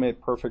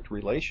intimate, perfect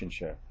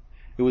relationship.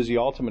 It was the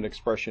ultimate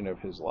expression of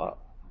His love.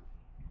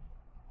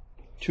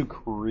 To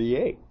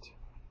create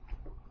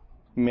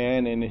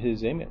man in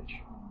His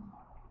image.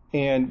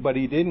 But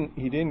he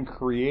didn't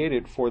create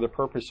it for the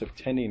purpose of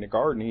tending a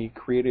garden. He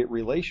created it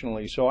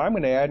relationally. So I'm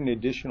going to add an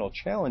additional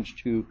challenge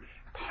to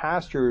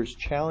Pastor's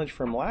challenge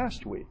from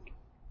last week.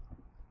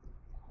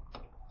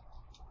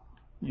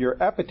 Your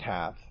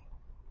epitaph,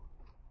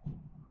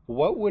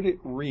 what would it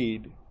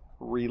read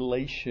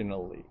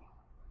relationally?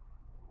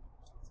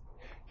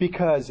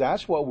 Because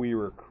that's what we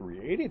were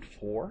created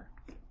for.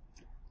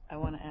 I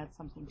want to add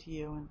something to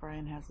you, and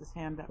Brian has his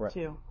hand up Right.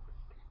 too.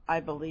 I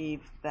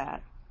believe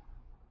that.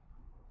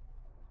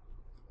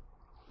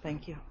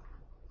 Thank you,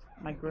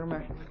 my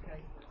groomer.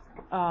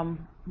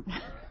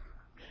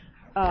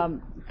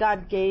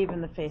 God gave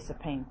in the face of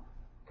pain.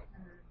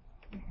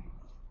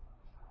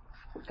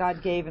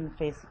 God gave in the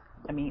face,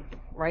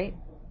 right?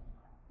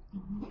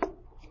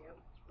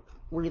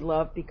 We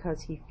love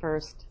because He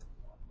first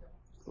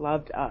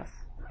loved us.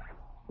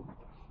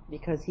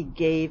 Because He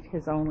gave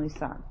His only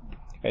Son.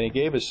 And He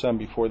gave His Son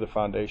before the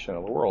foundation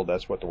of the world.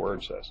 That's what the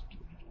Word says.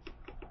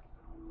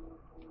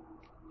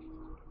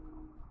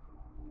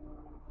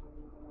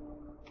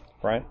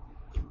 Right?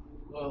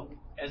 Well,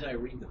 as I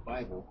read the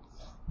Bible,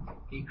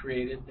 He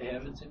created the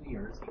heavens and the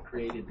earth. He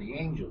created the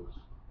angels.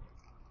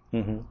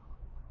 Mm-hmm.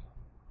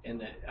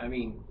 And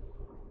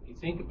you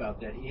think about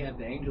that. He had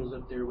the angels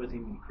up there with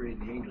Him. He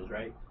created the angels,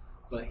 right?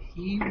 But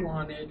He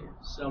wanted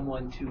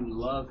someone to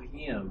love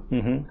Him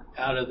Mm-hmm.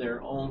 out of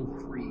their own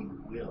free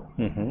will.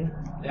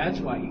 Mm-hmm. That's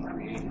why He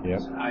created Yep.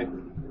 us, I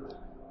believe.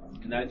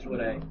 And that's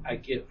what I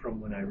get from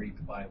when I read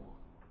the Bible.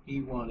 He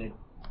wanted,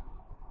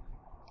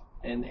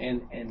 and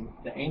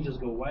the angels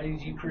go, why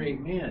did You create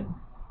man,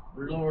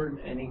 Lord?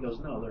 And He goes,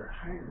 no, they're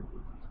higher.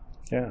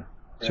 Yeah. Right?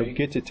 So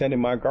get to tend in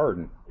my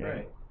garden.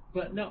 Right.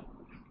 But no.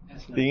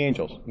 That's not The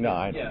angels. No,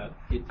 I know.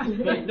 Yeah.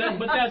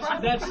 But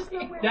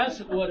that's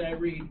what I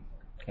read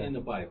in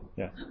the Bible.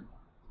 Yeah.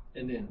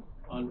 And then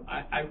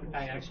I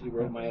actually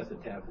wrote my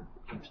epitaph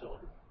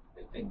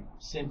and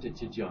sent it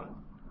to John.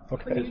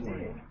 Okay.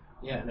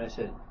 Yeah, and I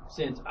said,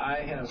 since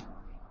I have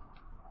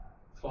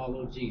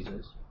followed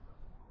Jesus,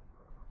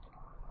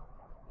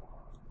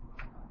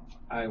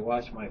 I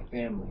watch my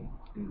family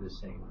do the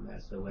same, and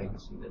that's the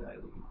legacy that I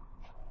leave.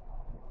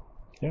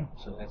 Yeah.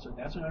 So that's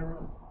what I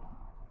wrote.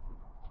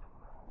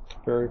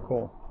 Very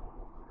cool.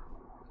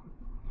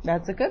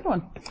 That's a good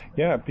one.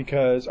 Yeah,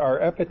 because our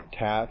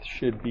epitaph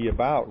should be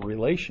about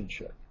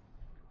relationship.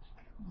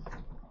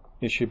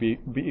 It should be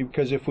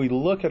because if we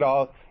look at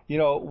all,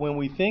 when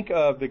we think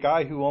of the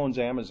guy who owns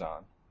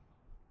Amazon,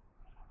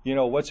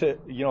 what's it,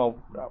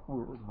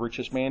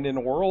 richest man in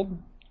the world?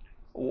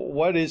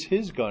 What is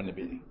his going to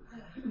be?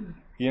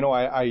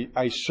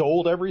 I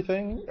sold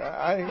everything.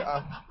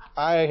 I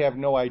have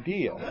no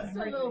idea. It's a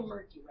little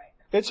murky right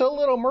now. It's a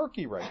little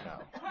murky right now.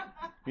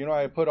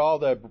 I put all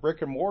the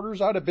brick and mortars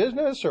out of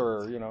business,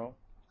 or.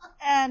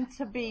 And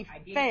to be I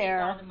did fair,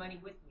 take all the money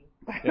with me.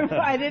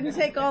 I didn't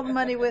take all the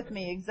money with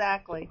me,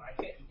 exactly.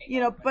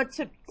 But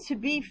to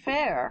be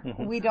fair,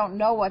 Mhm. we don't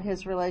know what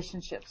his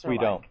relationships are We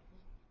like. don't.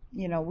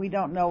 We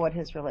don't know what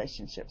his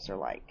relationships are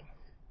like.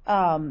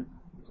 Yeah,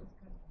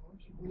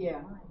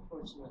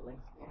 unfortunately.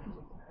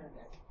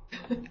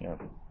 Yeah.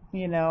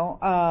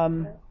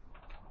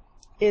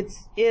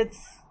 It's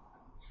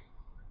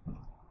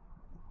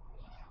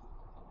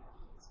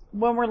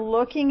when we're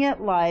looking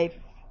at life,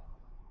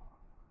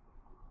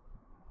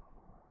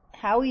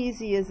 how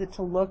easy is it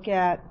to look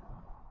at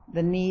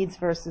the needs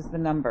versus the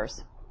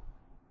numbers?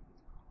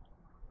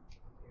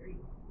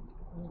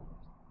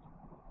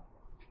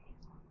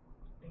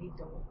 They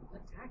don't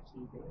attack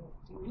you. They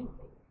don't do anything.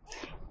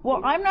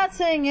 Well, I'm not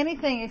saying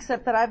anything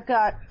except that I've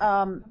got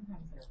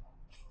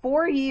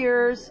 4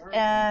 years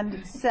and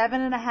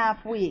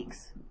 7.5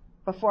 weeks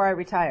before I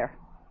retire.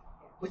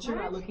 But you're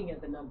not looking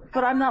at the numbers.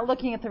 But I'm not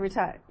looking at the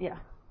retire. Yeah,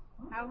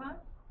 How much?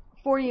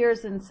 4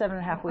 years and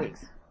 7.5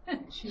 weeks.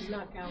 She's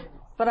not counting.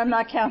 But I'm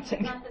not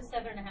counting. Not the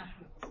 7.5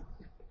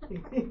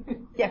 weeks.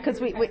 Yeah, because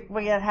we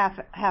get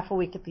half a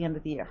week at the end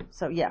of the year.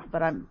 So yeah,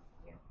 but I'm.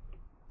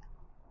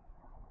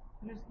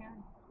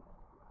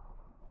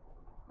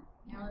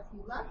 Now, if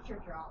you left your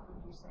job,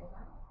 would you say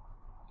that?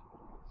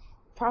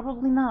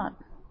 Probably not.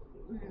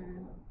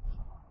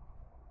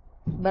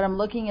 But I'm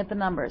looking at the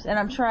numbers, and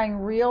I'm trying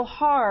real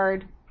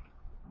hard.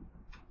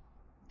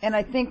 And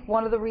I think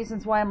one of the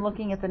reasons why I'm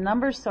looking at the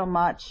numbers so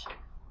much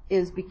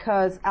is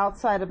because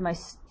outside of my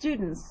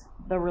students,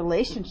 the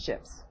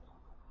relationships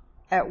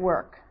at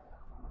work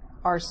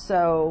are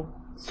so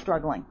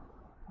struggling.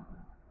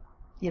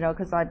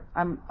 because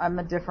I'm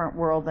a different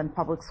world than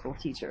public school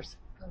teachers.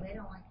 So they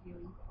don't like you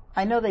either.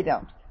 I know they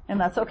don't, and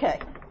that's okay.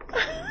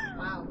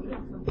 Wow, we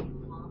have some people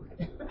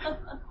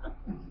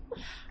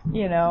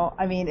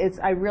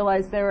I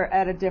realize they're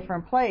at a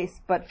different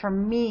place, but for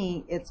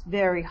me, it's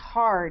very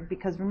hard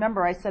because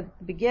remember I said at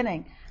the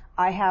beginning,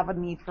 I have a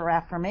need for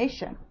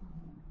affirmation,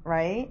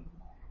 right?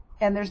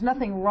 And there's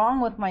nothing wrong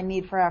with my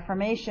need for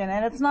affirmation,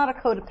 and it's not a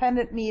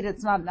codependent need,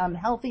 it's not an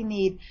unhealthy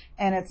need,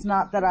 and it's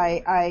not that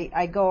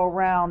I go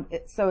around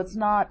it, so it's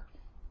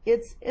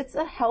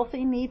a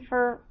healthy need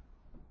for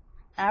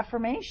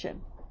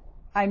affirmation.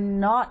 I'm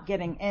not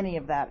getting any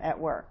of that at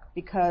work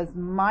because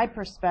my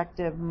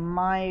perspective,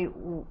 my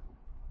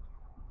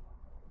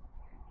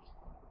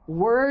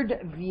word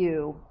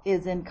view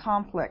is in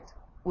conflict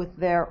with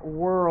their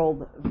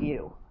world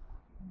view.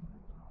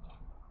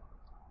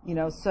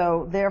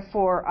 So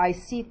therefore I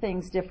see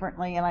things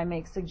differently and I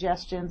make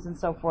suggestions and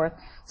so forth.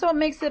 So it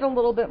makes it a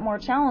little bit more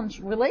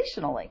challenged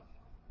relationally.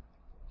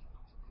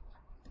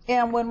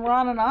 And when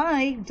Ron and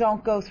I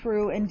don't go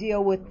through and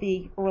deal with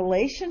the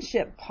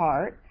relationship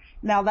part,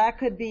 now that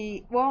could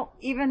be,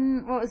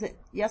 even, what was it,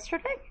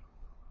 yesterday?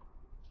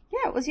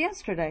 Yeah, it was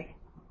yesterday.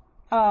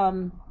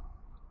 Ron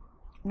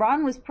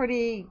was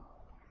pretty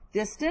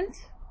distant.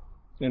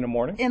 In the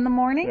morning? In the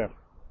morning?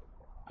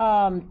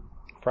 Yeah.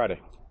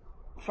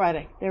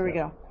 Friday, there we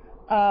go.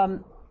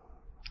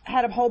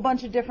 Had a whole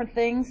bunch of different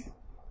things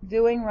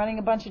running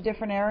a bunch of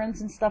different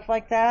errands and stuff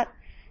like that.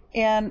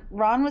 And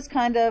Ron was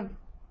kind of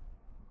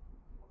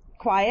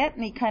quiet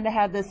and he kind of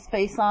had this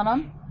face on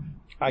him.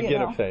 I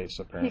get a face,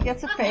 apparently. He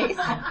gets a face.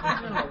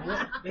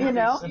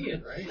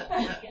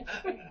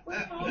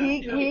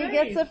 He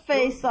gets a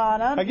face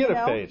on him. I get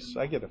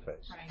a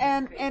face.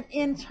 And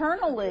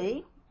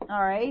internally,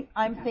 all right,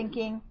 I'm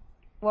thinking,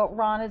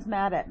 Ron is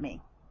mad at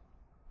me.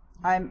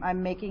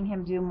 I'm making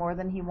him do more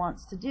than he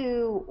wants to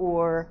do,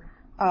 or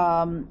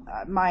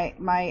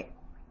my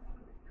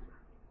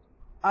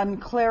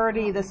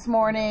unclarity this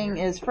morning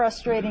is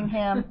frustrating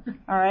him.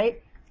 All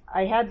right,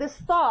 I had this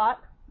thought.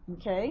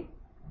 Okay,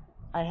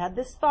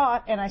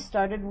 and I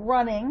started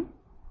running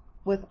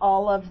with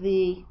all of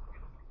the,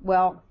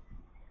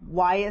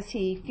 why is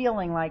he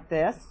feeling like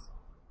this?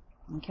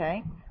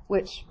 Okay,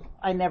 which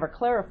I never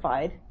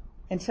clarified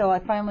until I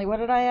finally. What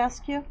did I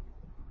ask you,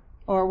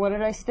 or what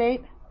did I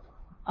state?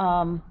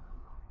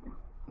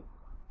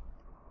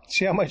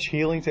 See how much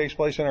healing takes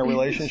place in our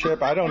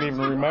relationship? I don't even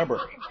remember.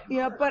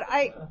 But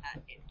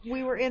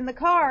we were in the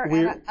car,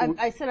 and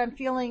I said, I'm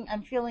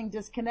feeling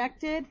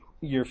disconnected.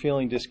 You're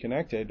feeling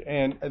disconnected.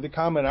 And the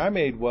comment I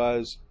made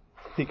was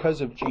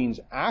because of Jean's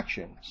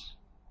actions.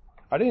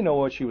 I didn't know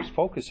what she was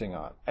focusing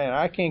on, and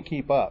I can't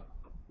keep up.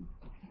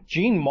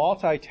 Jean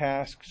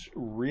multitasks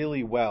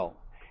really well.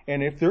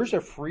 And if there's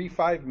a free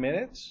 5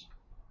 minutes,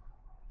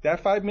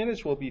 that 5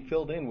 minutes will be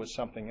filled in with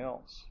something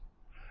else.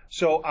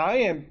 So I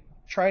am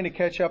trying to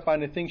catch up on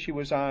the thing she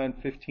was on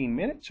 15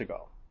 minutes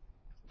ago.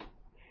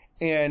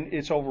 And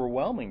it's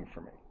overwhelming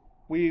for me.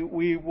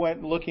 We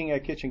went looking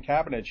at kitchen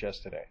cabinets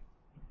yesterday.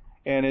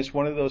 And it's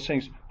one of those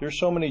things, there's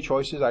so many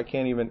choices I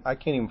can't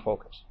even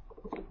focus.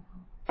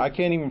 I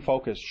can't even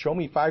focus. Show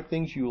me 5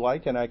 things you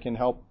like and I can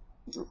help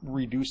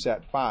reduce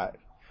that 5.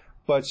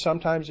 But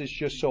sometimes it's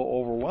just so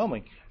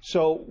overwhelming.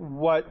 So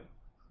what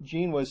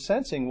Jean was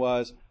sensing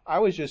was, I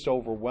was just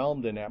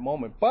overwhelmed in that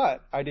moment,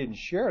 but I didn't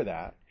share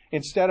that.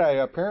 Instead, I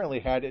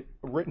apparently had it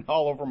written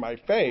all over my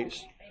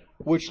face,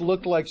 which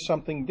looked like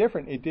something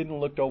different. It didn't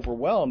look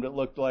overwhelmed. It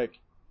looked like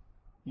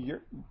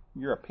you're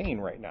a pain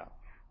right now.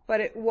 But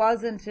it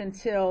wasn't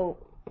until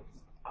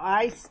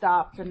I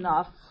stopped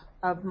enough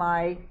of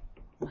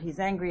he's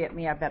angry at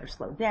me, I better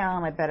slow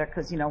down,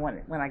 because,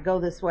 when I go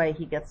this way,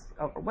 he gets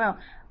overwhelmed.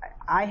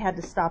 I had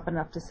to stop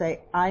enough to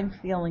say, I'm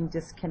feeling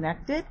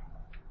disconnected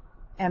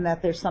and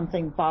that there's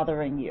something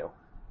bothering you.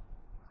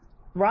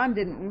 Ron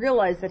didn't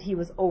realize that he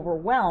was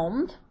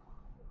overwhelmed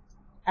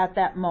at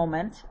that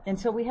moment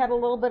until we had a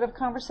little bit of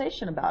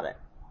conversation about it.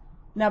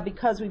 Now,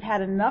 because we've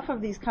had enough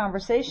of these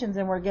conversations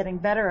and we're getting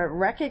better at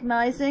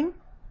recognizing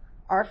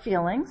our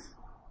feelings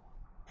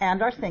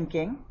and our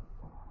thinking,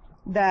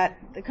 that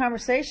the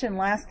conversation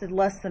lasted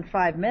less than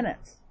 5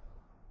 minutes.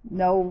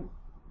 No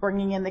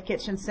bringing in the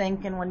kitchen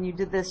sink and when you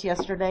did this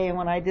yesterday and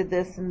when I did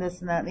this and that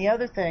and the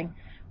other thing.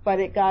 But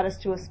it got us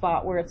to a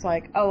spot where it's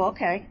like, oh,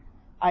 okay.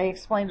 I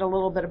explained a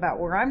little bit about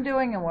what I'm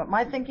doing and what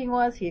my thinking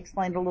was. He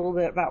explained a little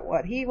bit about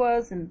what he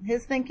was and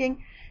his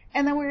thinking.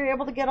 And then we were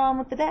able to get on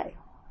with the day.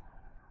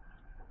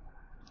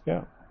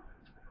 Yeah.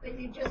 But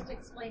you just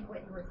explained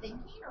what you were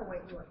thinking or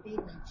what you were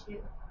feeling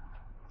too?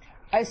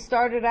 I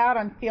started out,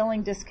 I'm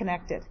feeling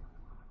disconnected.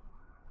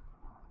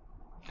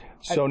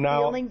 So I'm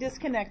now feeling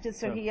disconnected,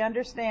 so he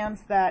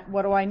understands that,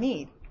 what do I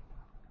need?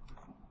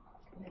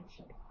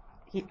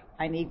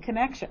 I need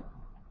connection.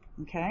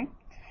 Okay?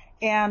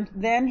 And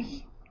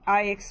then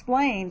I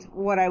explained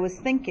what I was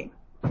thinking.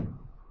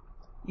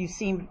 You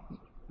seemed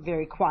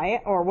very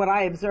quiet, or what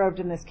I observed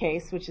in this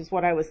case, which is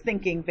what I was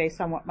thinking based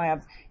on what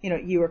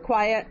you were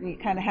quiet and you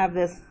kind of have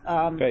this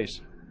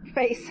face.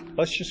 Face.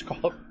 Let's just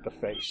call it the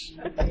face.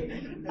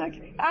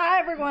 Okay.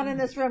 Everyone in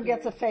this room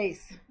gets a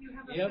face.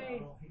 Yep.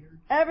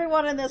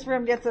 Everyone in this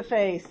room gets a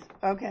face.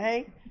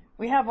 Okay.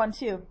 We have one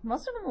too.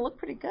 Most of them look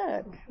pretty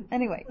good.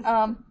 Anyway,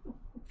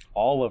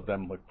 All of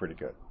them look pretty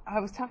good. I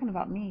was talking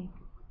about me.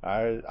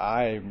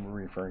 I'm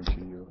referring to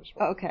you as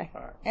well. Okay.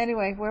 All right.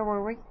 Anyway, where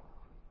were we?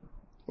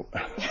 Well,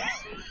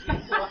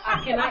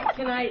 can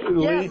I?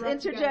 Yes,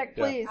 interject,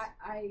 please.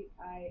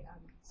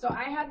 So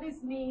I had this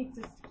need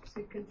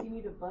to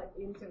continue to butt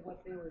into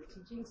what they were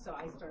teaching, so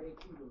I started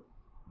eating.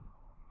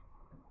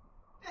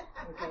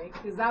 Okay,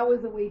 because that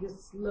was a way to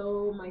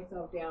slow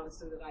myself down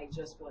so that I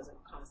just wasn't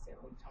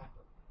constantly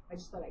talking. I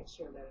just thought I'd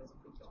share that as a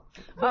free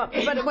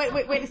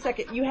But wait a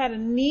second. You had a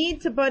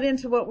need to butt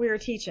into what we were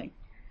teaching.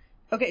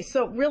 Okay,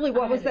 so really,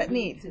 what was that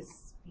need? To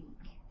speak.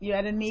 You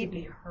had a need To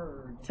be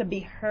heard. To be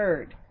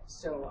heard.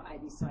 So I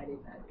decided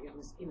that it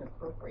was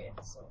inappropriate.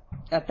 So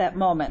At that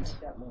moment.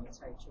 at that moment,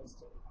 so I chose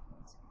to.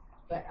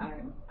 But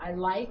I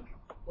like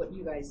what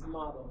you guys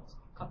modeled.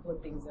 A couple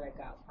of things that I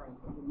got from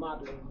you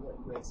modeling what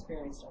you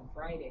experienced on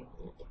Friday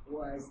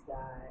was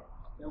that,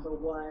 number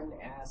one,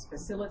 as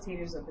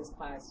facilitators of this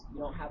class, you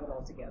don't have it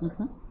all together.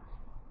 Mm-hmm.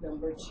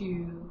 Number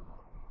two,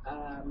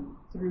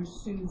 through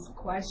Sue's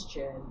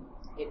question,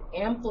 it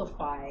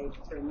amplified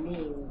for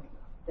me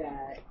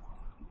that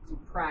you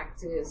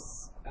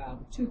practice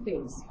two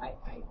things I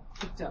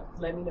picked up.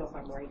 Let me know if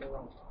I'm right or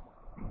wrong.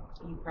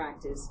 You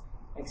practice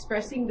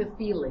expressing the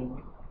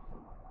feeling,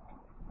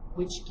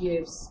 which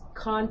gives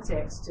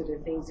context to the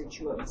things that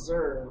you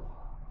observe,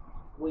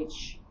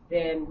 which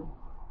then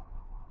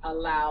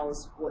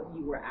allows what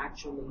you were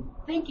actually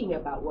thinking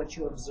about what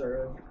you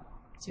observed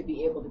to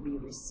be able to be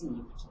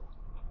received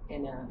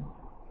in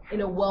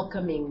a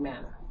welcoming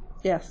manner.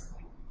 Yes.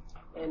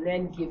 And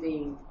then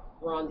giving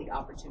Ron the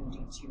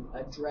opportunity to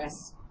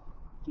address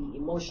the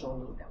emotional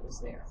need that was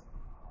there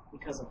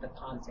because of the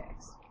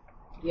context.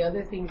 The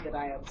other thing that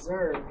I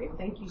observed, and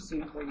thank you,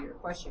 Sue, for your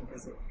question,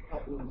 because it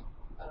helped me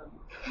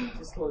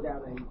to slow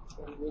down and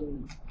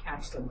really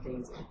catch some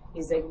things,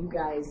 is that you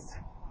guys,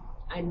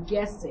 I'm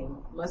guessing,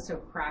 must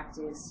have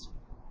practiced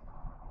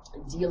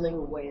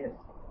dealing with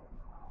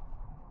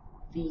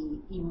the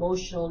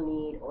emotional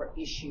need or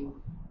issue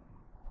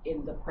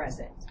in the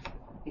present,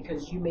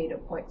 because you made a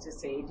point to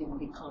say it didn't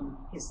become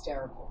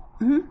hysterical.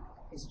 Mm-hmm.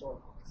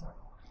 Historical, sorry.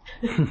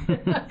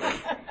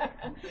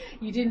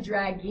 You didn't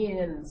drag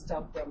in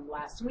stuff from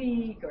last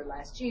week or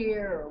last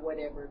year or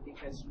whatever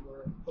because you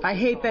were. I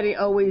hate that he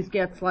always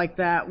gets like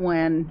that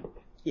when,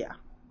 yeah.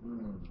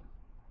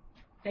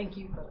 Thank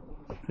you.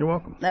 You're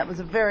welcome. That was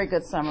a very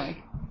good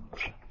summary.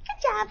 Good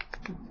job.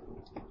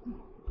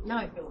 Now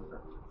I feel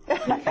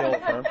firm. Feel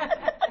firm.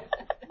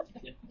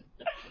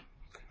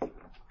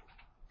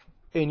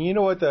 And you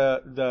know what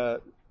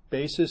the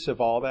basis of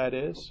all that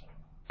is?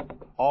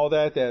 All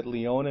that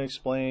Leona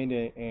explained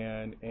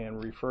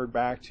and referred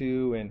back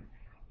to,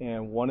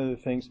 and one of the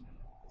things,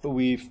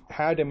 we've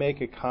had to make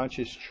a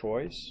conscious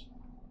choice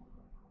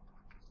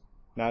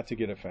not to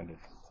get offended.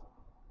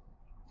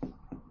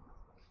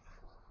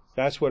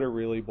 That's what it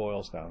really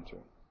boils down to.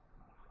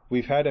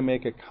 We've had to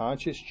make a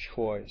conscious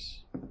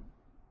choice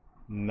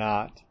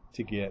not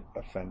to get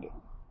offended.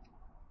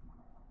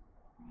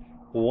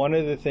 One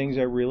of the things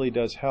that really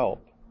does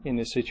help in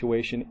this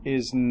situation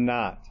is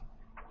not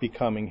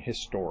becoming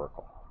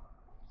historical,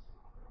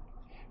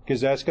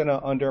 because that's going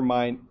to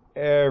undermine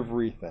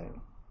everything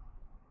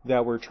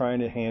that we're trying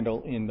to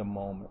handle in the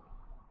moment.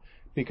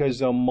 Because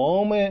the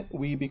moment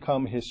we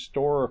become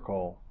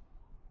historical,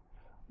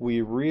 we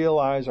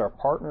realize our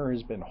partner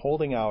has been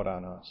holding out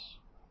on us.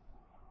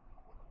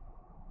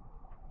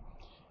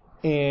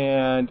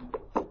 And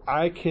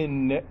I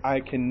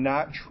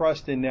cannot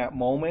trust in that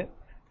moment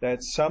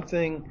that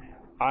something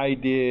I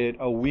did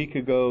a week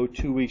ago,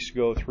 2 weeks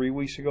ago, 3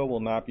 weeks ago will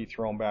not be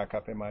thrown back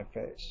up in my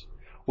face,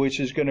 which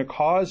is going to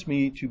cause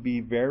me to be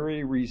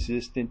very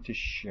resistant to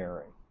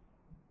sharing.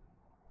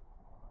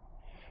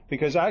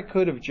 Because I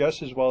could have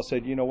just as well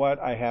said, you know what,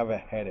 I have a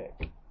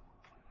headache.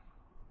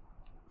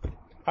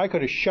 I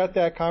could have shut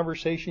that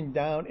conversation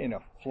down in a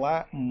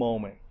flat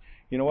moment.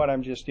 You know what,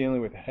 I'm just dealing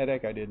with a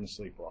headache, I didn't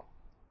sleep well.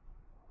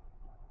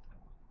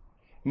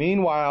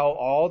 Meanwhile,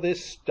 all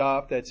this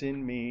stuff that's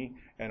in me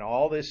and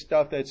all this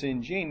stuff that's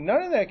in Gene,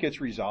 none of that gets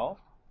resolved.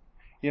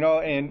 You know,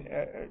 and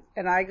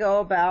I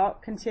go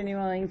about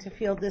continuing to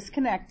feel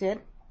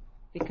disconnected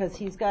because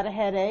he's got a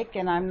headache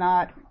and I'm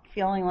not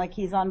feeling like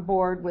he's on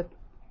board with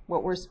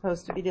what we're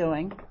supposed to be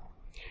doing.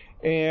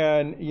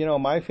 And, you know,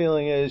 my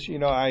feeling is, you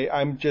know,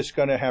 I'm just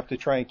going to have to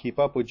try and keep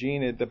up with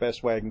Gene the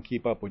best way I can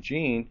keep up with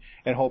Gene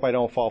and hope I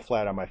don't fall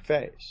flat on my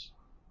face.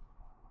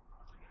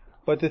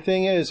 But the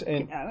thing is,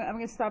 and I'm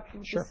going to stop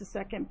for Sure. just a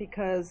second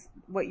because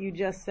what you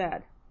just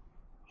said,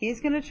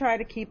 he's going to try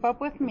to keep up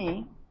with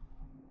me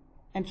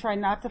and try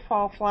not to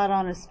fall flat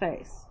on his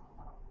face.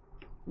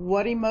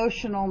 What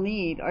emotional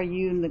need are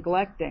you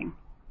neglecting?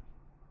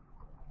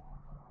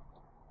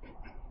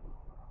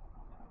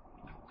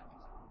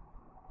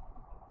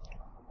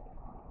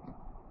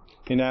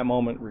 in that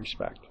moment,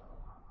 respect.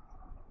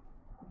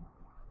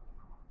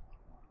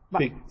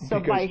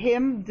 By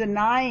him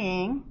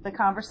denying the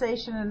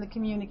conversation and the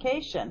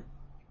communication,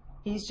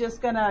 he's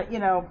just gonna,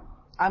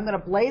 I'm gonna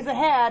blaze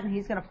ahead and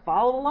he's gonna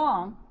follow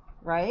along,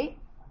 right?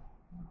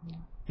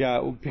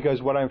 Yeah,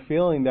 because what I'm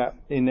feeling that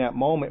in that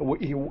moment,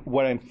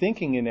 what I'm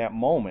thinking in that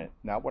moment,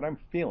 not what I'm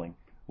feeling,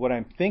 what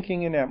I'm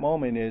thinking in that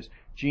moment is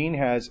Gene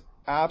has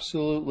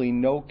absolutely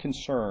no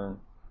concern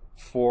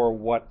for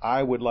what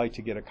I would like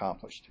to get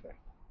accomplished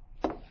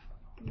today.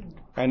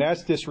 And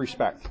that's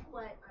disrespect.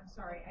 I'm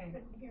sorry, I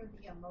couldn't hear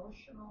the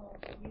emotional.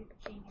 Gene,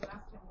 you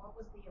asked him what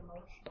was the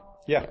emotional.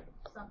 Yeah.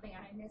 Something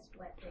I missed.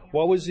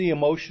 What was the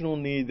emotional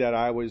need that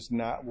I was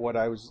not what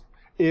I was?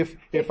 If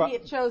he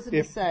had chosen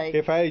to say.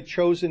 If I had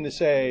chosen to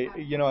say,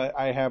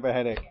 I have a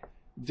headache,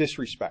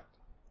 disrespect.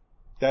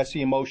 That's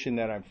the emotion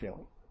that I'm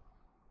feeling.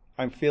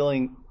 I'm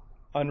feeling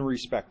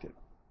unrespected.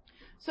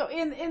 So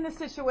in the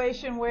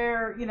situation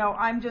where,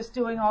 I'm just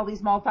doing all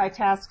these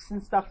multitasks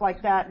and stuff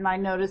like that, and I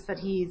notice that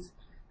he's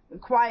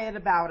quiet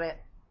about it,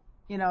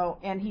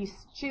 and he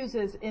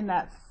chooses in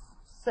that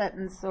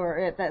sentence or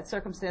at that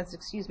circumstance,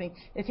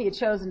 if he had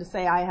chosen to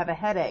say, I have a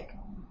headache,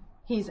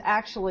 he's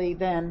actually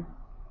then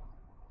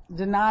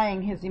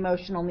denying his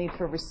emotional need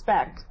for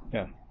respect.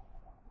 Yeah.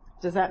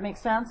 Does that make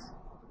sense?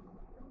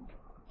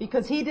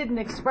 Because he didn't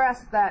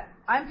express that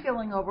I'm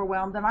feeling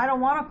overwhelmed and I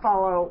don't want to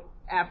follow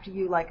after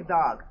you like a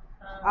dog.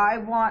 I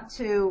want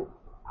to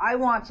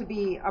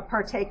be a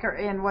partaker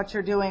in what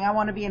you're doing. I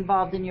want to be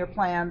involved in your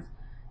plans.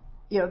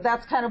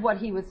 That's kind of what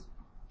he was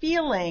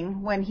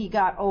feeling when he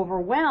got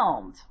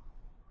overwhelmed.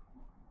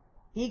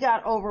 He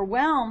got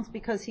overwhelmed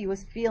because he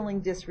was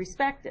feeling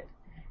disrespected.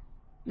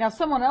 Now,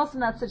 someone else in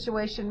that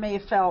situation may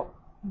have felt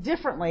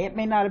differently. It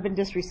may not have been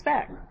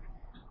disrespect.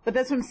 But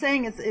that's what I'm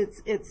saying is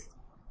it's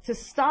to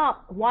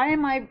stop. Why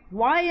am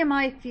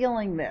I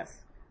feeling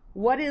this?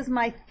 What is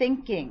my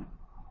thinking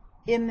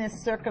in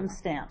this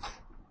circumstance?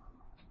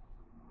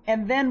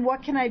 And then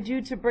what can I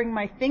do to bring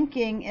my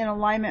thinking in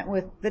alignment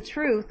with the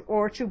truth,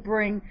 or to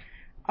bring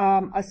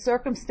a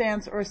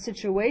circumstance or a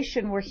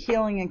situation where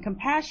healing and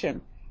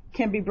compassion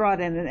can be brought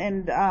in?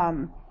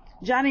 And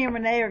Johnny and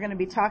Renee are going to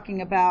be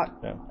talking about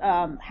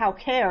how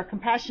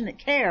compassionate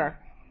care,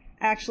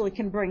 actually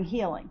can bring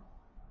healing.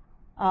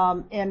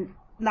 And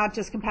not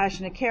just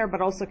compassionate care,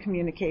 but also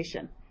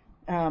communication.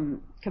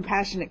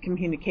 Compassionate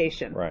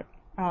communication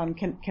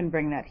can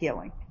bring that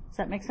healing. Does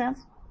that make sense?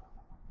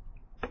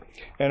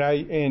 And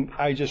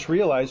I just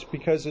realized,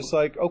 because it's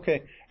like,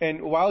 okay,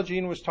 and while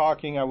Jean was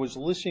talking, I was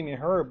listening to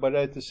her, but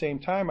at the same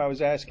time I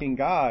was asking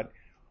God,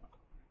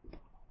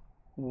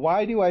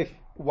 why do I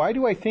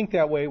think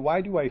that way?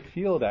 Why do I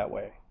feel that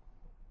way?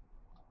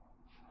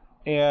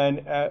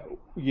 And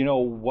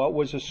what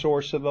was the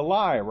source of the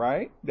lie,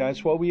 right?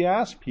 That's what we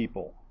ask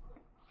people.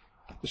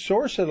 The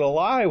source of the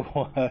lie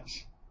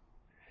was,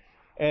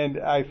 and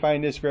I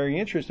find this very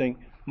interesting,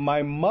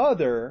 my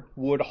mother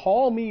would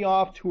haul me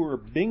off to her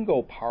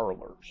bingo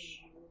parlors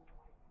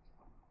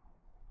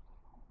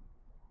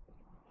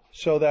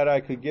so that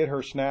I could get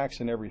her snacks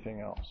and everything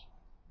else.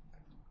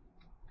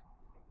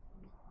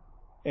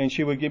 And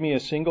she would give me a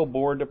single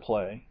board to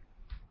play,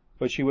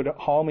 but she would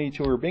haul me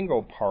to her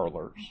bingo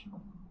parlors,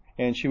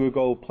 and she would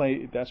go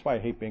play. That's why I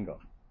hate bingo.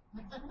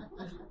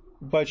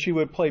 But she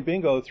would play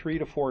bingo 3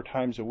 to 4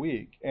 times a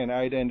week, and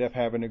I'd end up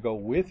having to go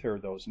with her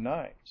those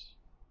nights.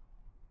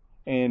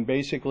 And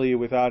basically,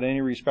 without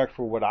any respect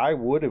for what I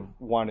would have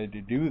wanted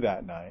to do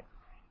that night,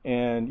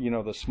 and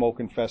the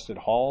smoke-infested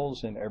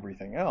halls and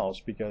everything else,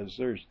 because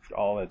there's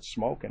all that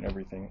smoke and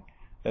everything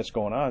that's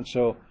going on.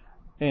 So,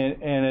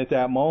 and at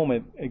that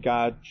moment,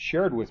 God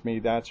shared with me,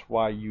 that's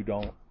why you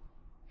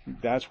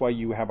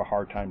have a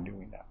hard time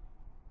doing that.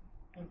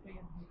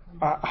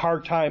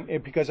 Hard time,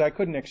 because I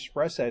couldn't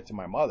express that to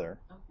my mother,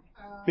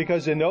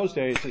 because in those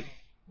days,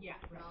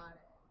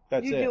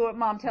 that's you it. do what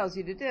mom tells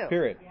you to do.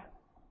 Period.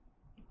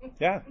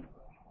 Yeah.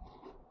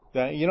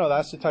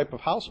 That's the type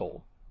of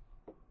household.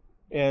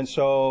 And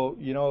so,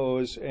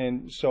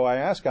 so I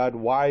asked God,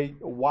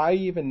 why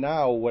even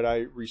now would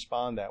I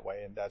respond that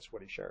way? And that's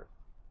what he shared.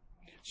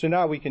 So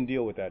now we can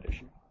deal with that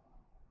issue.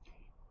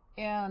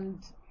 And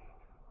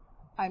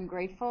I'm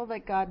grateful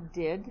that God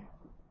did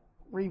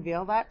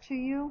reveal that to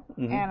you.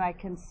 Mm-hmm. And I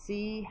can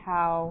see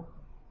how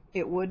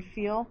it would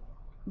feel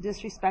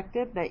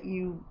disrespected, that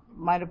you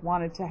might have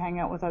wanted to hang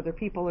out with other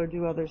people or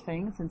do other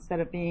things instead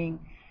of being,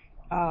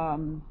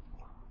 and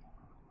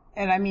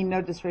I mean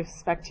no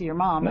disrespect to your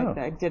mom. No.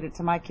 I did it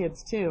to my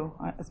kids too.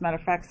 As a matter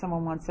of fact,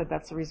 someone once said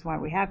that's the reason why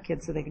we have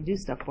kids, so they can do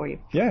stuff for you.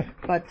 Yeah.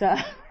 But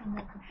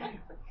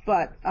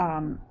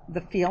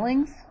the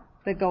feelings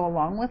that go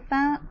along with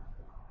that,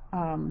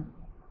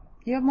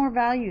 you have more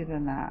value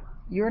than that.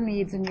 Your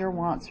needs and your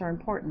wants are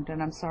important,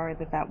 and I'm sorry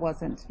that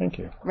wasn't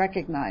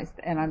recognized,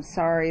 and I'm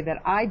sorry that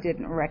I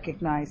didn't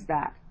recognize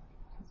that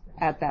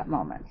at that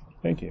moment.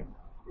 Thank you.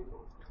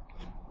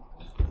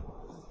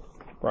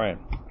 Brian.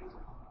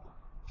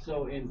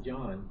 So in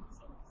John,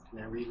 can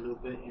I read a little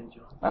bit in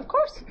John? Of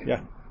course.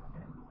 Yeah.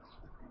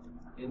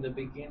 In the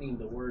beginning,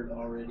 the Word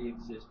already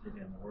existed,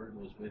 and the Word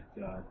was with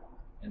God,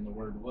 and the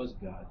Word was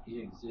God.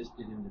 He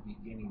existed in the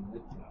beginning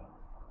with God.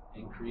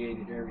 and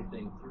created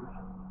everything through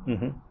it.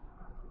 Mm-hmm.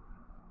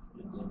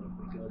 And then if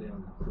we go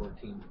down to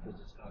 14, because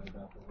it's talking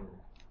about the Word.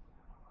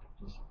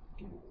 Just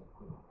give it real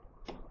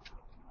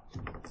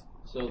quick.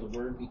 So the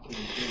Word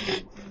became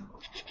human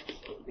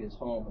and his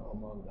home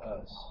among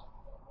us.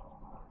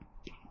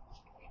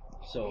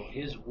 So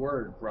his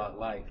Word brought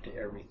life to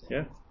everything.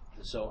 Yeah.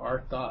 So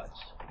our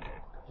thoughts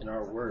and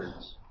our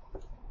words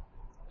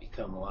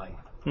become life.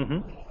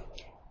 Mm-hmm.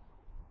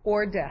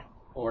 Or death.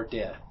 Or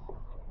death.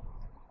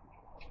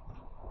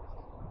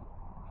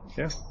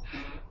 Yeah.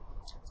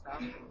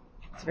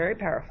 It's very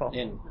powerful.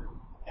 And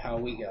how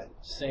we got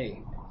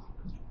saved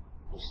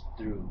was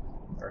through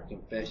our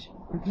confession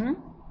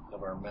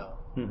of our mouth.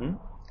 Mm-hmm.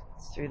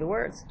 It's through the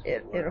words.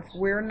 If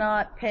we're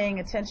not paying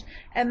attention,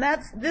 and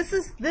this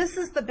is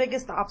the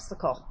biggest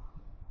obstacle.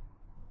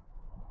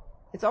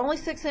 It's only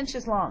 6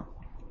 inches long,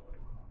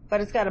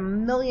 but it's got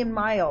 1,000,000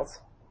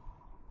 miles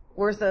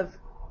worth of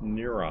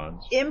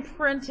Neurons.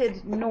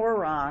 imprinted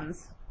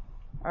neurons.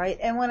 All right,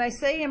 and when I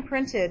say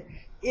imprinted,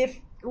 if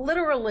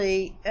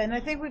literally, and I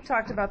think we've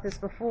talked about this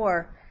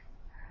before,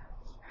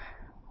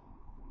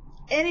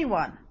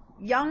 anyone,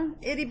 young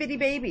itty bitty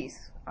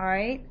babies, all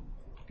right,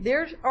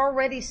 they're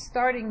already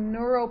starting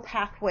neural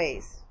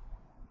pathways.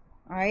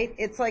 All right,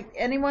 it's like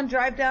anyone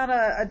drive down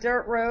a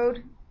dirt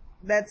road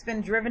that's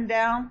been driven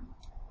down,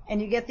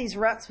 and you get these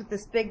ruts with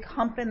this big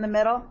hump in the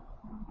middle.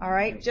 All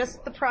right,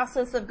 just the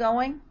process of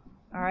going.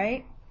 All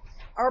right,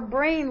 our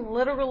brain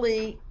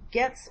literally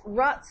gets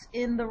ruts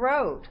in the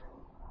road.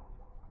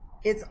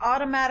 It's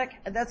automatic.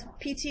 That's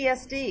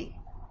PTSD.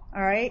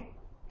 All right,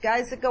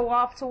 guys that go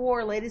off to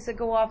war, ladies that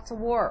go off to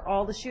war,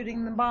 all the shooting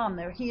and the bomb.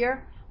 They're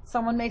here.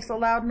 Someone makes a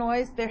loud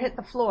noise, they hit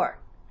the floor.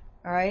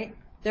 All right,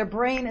 their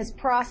brain is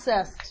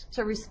processed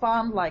to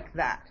respond like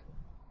that.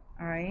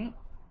 All right.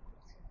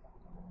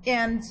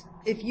 And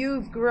if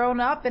you've grown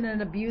up in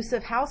an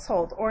abusive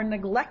household or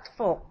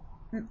neglecting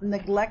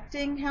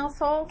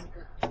household,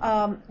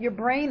 your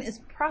brain is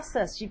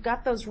processed. You've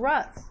got those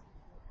ruts.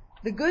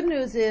 The good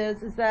news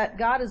is that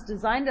God has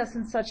designed us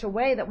in such a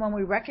way that when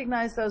we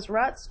recognize those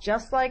ruts,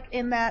 just like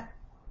in that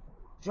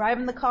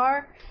driving the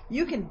car,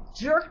 you can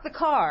jerk the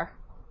car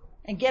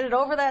and get it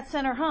over that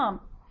center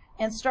hump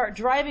and start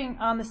driving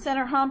on the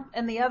center hump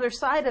and the other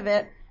side of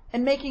it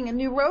and making a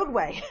new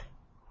roadway.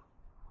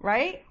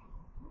 Right?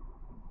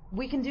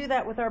 We can do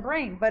that with our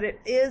brain, but it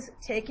is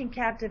taking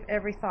captive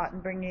every thought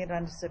and bringing it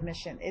under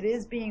submission. It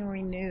is being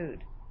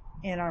renewed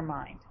in our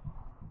mind.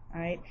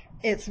 All right?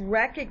 It's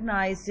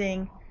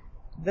recognizing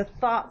the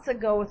thoughts that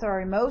go with our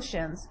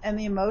emotions and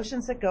the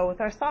emotions that go with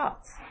our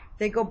thoughts.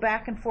 They go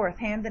back and forth,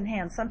 hand in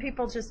hand. Some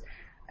people just,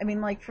 I mean,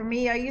 like for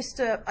me, I used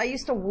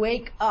to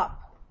wake up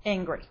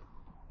angry.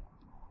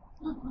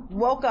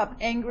 Woke up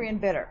angry and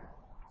bitter.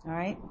 All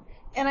right?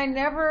 And I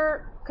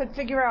never could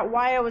figure out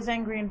why I was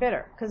angry and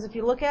bitter. Because if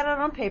you look at it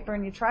on paper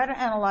and you try to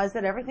analyze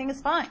it, everything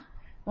is fine.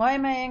 Why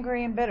am I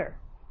angry and bitter?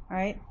 All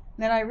right?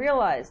 Then I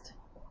realized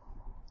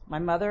my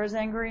mother is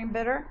angry and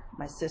bitter.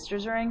 My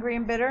sisters are angry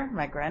and bitter.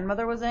 My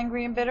grandmother was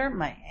angry and bitter.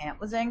 My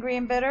aunt was angry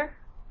and bitter.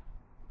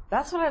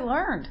 That's what I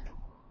learned.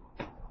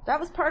 That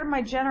was part of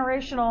my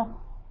generational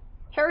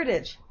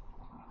heritage.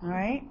 All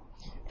right?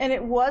 And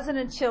it wasn't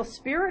until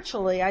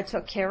spiritually I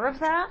took care of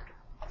that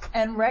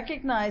and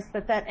recognized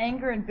that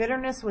anger and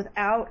bitterness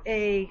without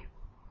I'm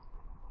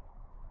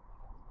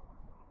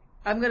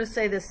going to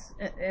say this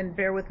and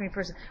bear with me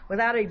for a second,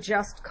 without a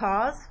just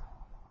cause,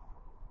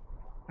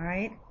 all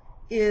right,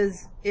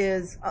 is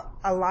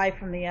a lie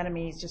from the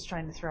enemy he's just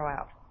trying to throw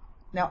out.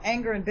 Now,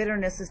 anger and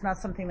bitterness is not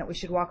something that we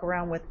should walk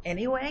around with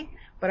anyway,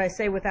 but I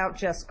say without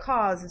just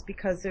cause is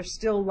because there's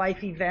still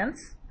life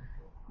events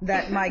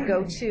that might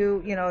go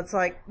to, it's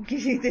like,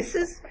 this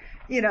is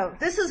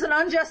an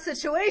unjust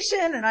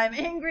situation and I'm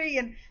angry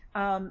and,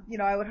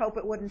 I would hope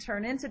it wouldn't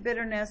turn into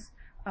bitterness,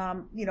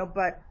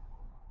 but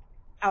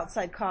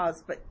outside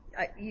cause, but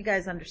you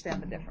guys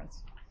understand the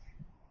difference.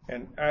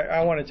 And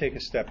I want to take a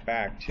step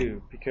back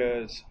too,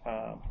 because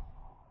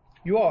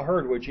you all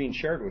heard what Jean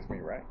shared with me,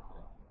 right?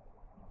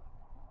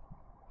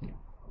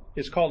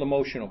 It's called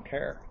emotional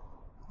care.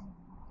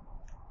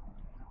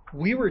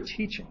 We were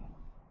teaching.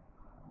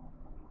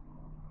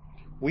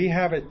 We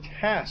have a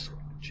task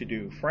to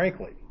do,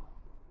 frankly.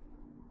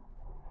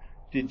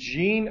 Did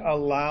Jean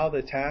allow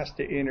the task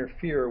to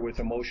interfere with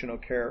emotional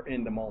care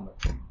in the moment?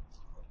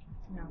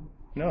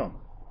 No.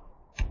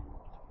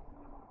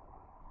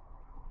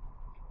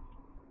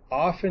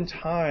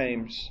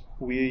 Oftentimes,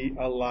 we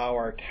allow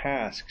our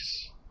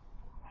tasks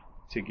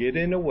to get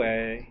in the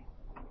way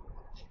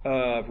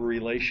of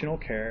relational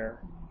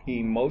care,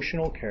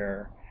 emotional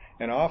care,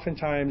 and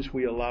oftentimes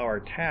we allow our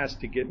tasks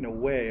to get in the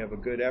way of a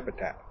good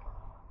epitaph.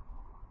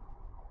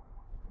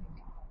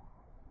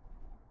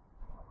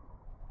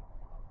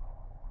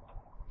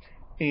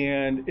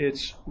 And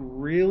it's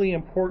really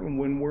important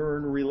when we're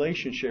in a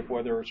relationship,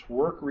 whether it's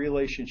work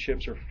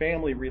relationships or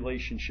family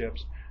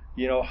relationships,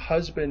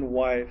 husband,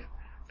 wife,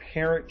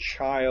 parent,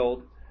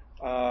 child,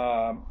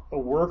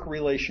 work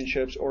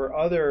relationships, or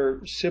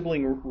other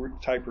sibling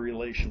type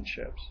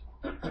relationships.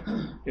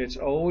 It's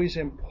always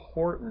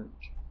important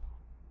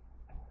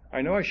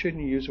I know I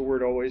shouldn't use the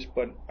word always,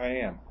 but I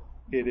am.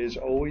 It is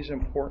always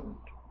important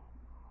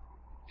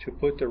to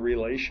put the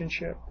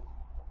relationship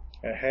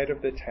ahead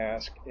of the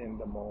task in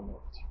the moment.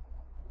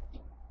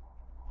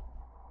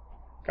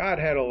 God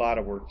had a lot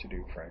of work to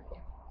do, frankly.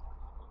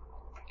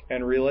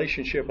 And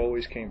relationship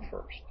always came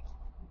first.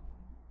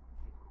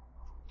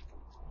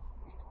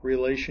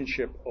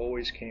 Relationship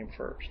always came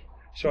first.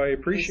 So I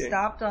appreciate. He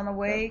stopped on the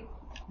way,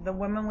 the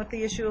woman with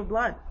the issue of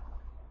blood.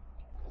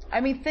 I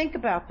mean, think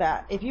about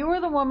that. If you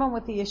were the woman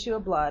with the issue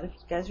of blood, if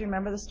you guys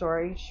remember the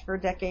story, for a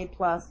decade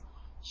plus,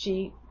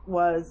 she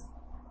was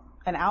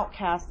an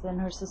outcast in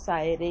her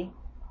society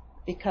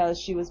because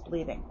she was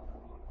bleeding.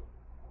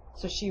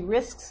 So she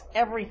risks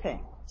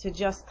everything to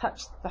just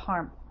touch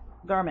the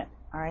garment,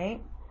 all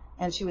right?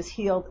 And she was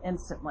healed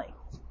instantly.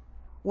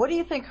 What do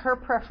you think her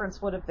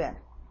preference would have been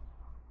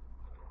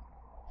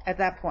at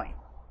that point,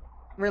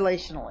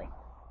 relationally?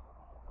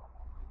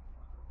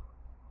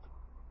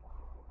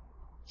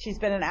 She's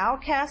been an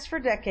outcast for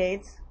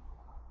decades,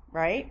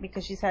 right?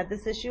 Because she's had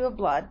this issue of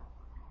blood.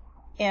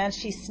 And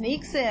she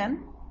sneaks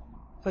in,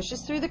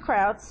 pushes through the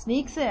crowd,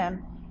 sneaks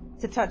in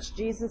to touch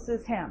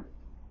Jesus' hem.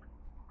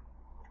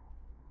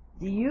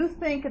 Do you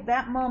think at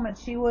that moment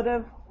she would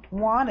have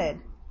wanted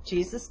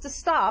Jesus to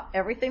stop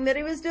everything that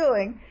he was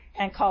doing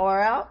and call her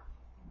out?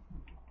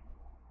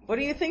 What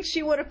do you think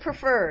she would have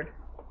preferred?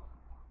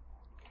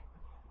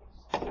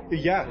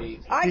 Yeah.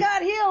 I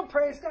got healed,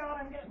 praise God,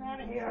 I'm getting out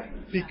of here.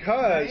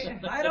 Because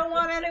I don't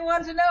want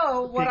anyone to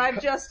know what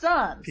I've just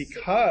done.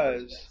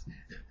 Because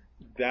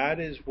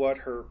that is what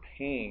her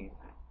pain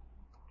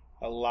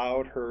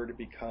allowed her to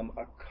become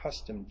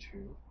accustomed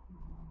to.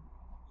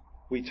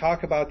 We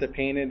talk about the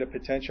pain and the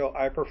potential.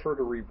 I prefer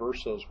to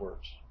reverse those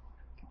words.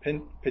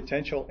 The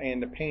potential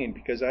and the pain,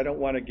 because I don't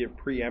want to give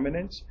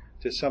preeminence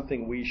to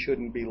something we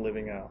shouldn't be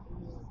living out.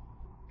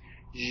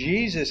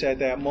 Jesus at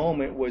that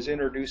moment was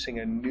introducing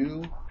a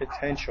new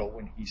potential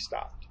when he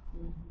stopped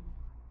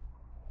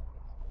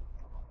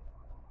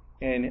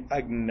and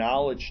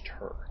acknowledged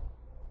her.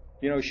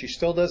 You know, she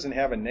still doesn't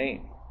have a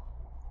name.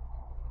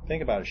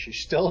 Think about it. She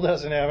still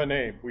doesn't have a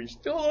name. We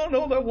still don't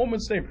know that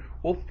woman's name.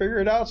 We'll figure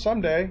it out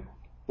someday.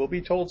 We'll be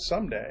told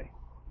someday.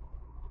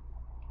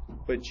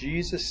 But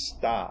Jesus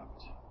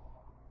stopped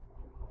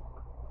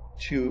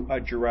to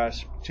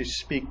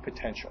speak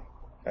potential.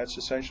 That's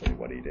essentially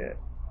what he did.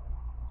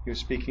 He was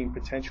speaking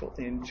potential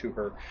into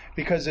her.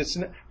 Because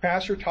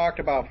Pastor talked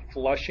about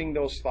flushing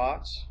those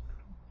thoughts.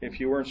 If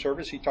you were in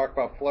service, he talked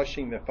about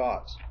flushing the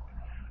thoughts.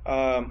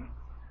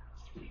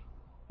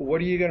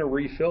 What are you going to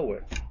refill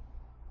with?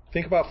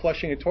 Think about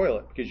flushing a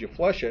toilet. Because you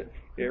flush it,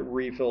 it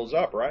refills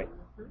up, right?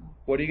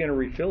 What are you going to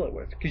refill it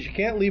with? Because you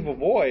can't leave a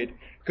void.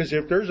 Because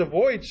if there's a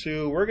void,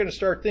 Sue, we're going to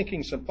start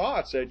thinking some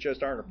thoughts that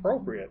just aren't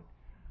appropriate.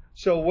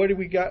 So what do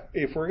we got?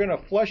 If we're going to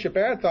flush a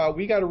bad thought,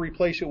 we got to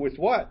replace it with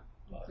what?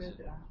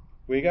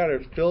 We got to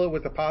fill it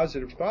with a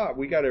positive thought.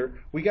 We got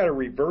to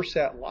reverse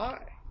that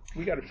lie.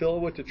 We got to fill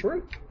it with the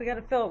truth. We got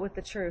to fill it with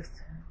the truth.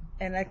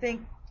 And I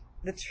think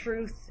the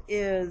truth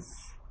is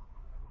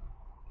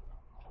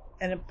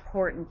an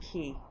important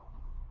key,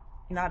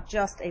 not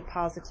just a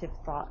positive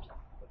thought.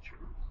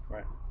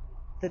 Right.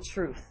 The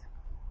truth.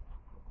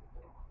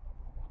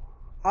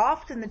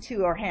 Often the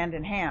two are hand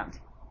in hand.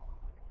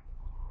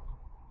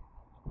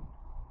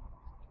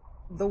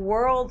 The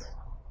world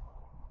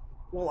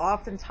will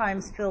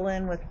oftentimes fill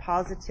in with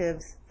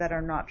positives that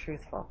are not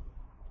truthful.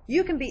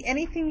 You can be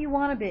anything you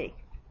want to be.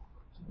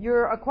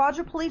 You're a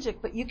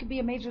quadriplegic, but you can be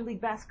a major league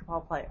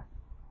basketball player.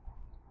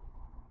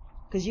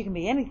 Because you can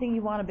be anything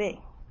you want to be.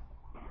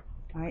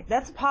 All right?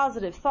 That's a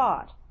positive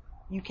thought.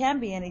 You can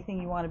be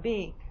anything you want to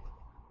be.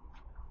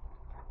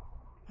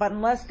 But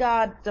unless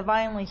God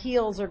divinely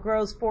heals or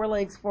grows 4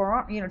 legs, 4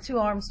 arms, 2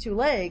 arms, 2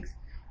 legs,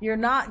 you're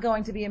not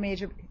going to be a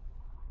major.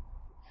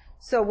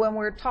 So when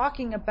we're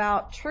talking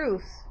about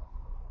truth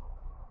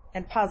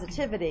and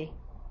positivity,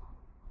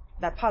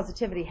 that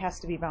positivity has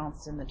to be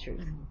balanced in the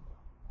truth.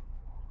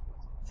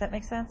 Does that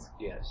make sense?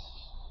 Yes.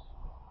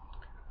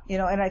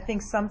 And I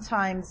think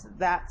sometimes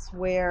that's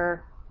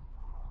where,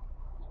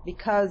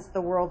 because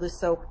the world is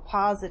so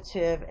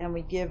positive and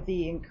we give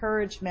the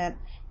encouragement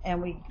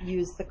and we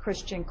use the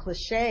Christian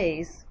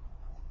cliches,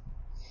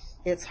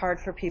 it's hard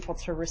for people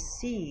to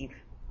receive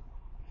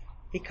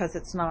because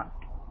it's not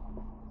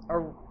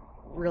a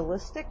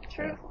realistic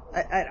truth.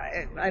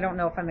 I don't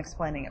know if I'm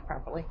explaining it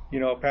properly.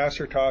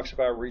 Pastor talks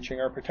about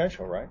reaching our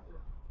potential, right?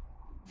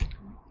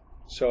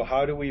 So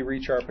how do we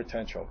reach our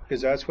potential?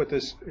 Because that's what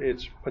it's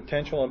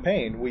potential and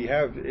pain.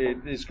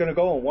 It's going to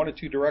go in one of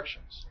 2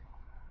 directions.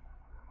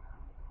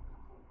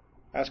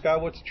 Ask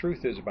God what the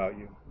truth is about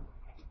you.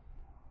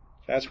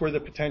 That's where the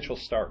potential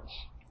starts.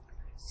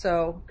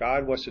 So,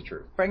 God, what's the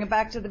truth? Bring it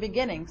back to the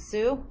beginning.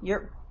 Sue,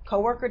 your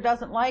coworker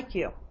doesn't like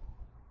you.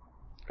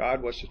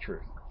 God, what's the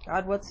truth?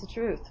 God, what's the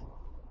truth? She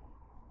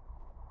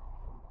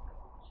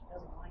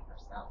doesn't like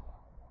herself.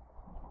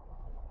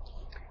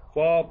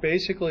 Well,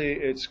 basically,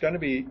 it's going to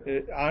be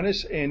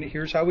honest, and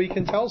here's how we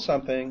can tell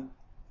something.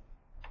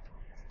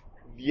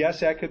 Yes,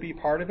 that could be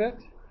part of it,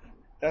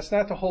 That's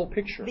not the whole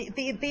picture.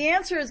 The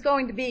answer is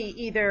going to be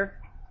either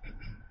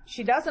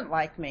she doesn't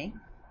like me,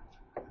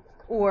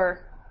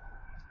 or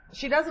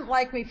she doesn't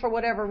like me for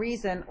whatever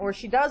reason, or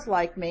she does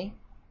like me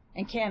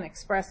and can't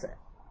express it,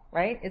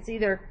 right? It's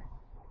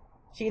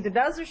she either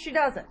does or she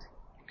doesn't,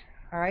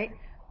 all right?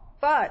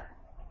 But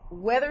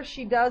whether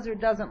she does or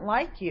doesn't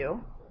like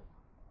you,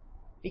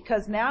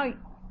 because now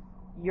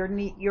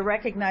you're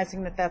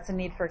recognizing that that's a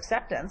need for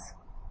acceptance,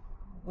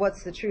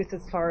 what's the truth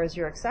as far as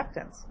your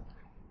acceptance?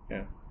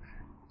 Yeah.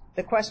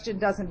 The question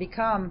doesn't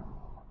become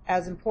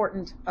as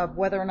important of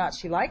whether or not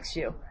she likes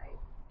you.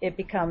 It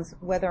becomes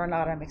whether or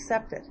not I'm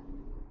accepted.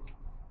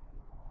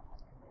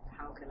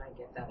 How can I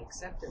get that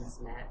acceptance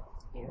met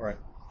if Right.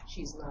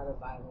 she's not a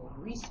viable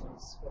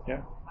resource?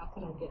 Yeah. How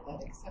can I get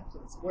that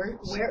acceptance?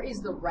 Where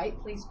is the right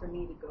place for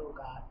me to go,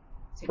 God,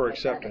 to For get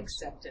acceptance.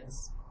 that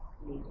acceptance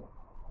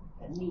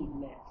need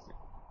met?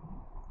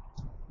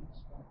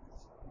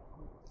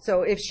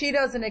 So if she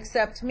doesn't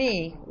accept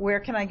me, where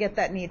can I get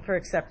that need for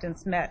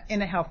acceptance met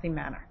in a healthy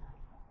manner?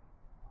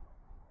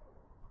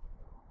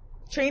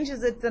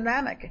 Changes its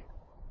dynamic.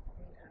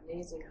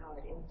 Amazing how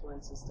it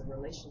influences the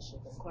relationship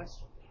in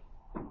question.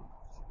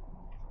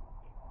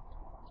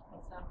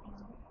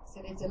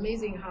 So it's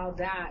amazing how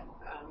that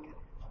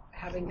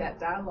having that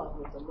dialogue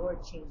with the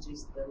Lord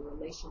changes the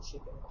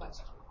relationship in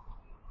question.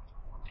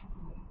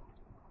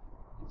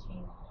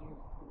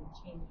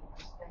 Change your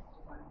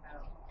perspective on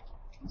how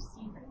you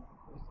see her.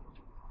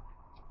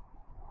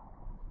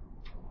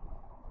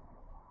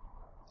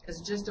 Because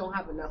you just don't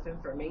have enough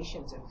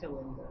information to fill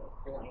in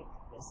the blank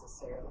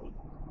necessarily.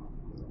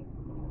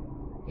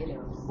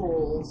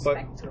 Full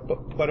spectrum.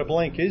 But a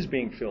blank is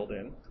being filled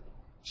in.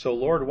 So,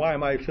 Lord, why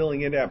am I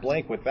filling in that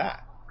blank with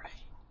that?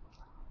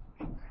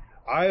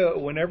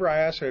 Whenever I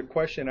ask a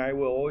question, I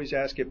will always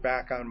ask it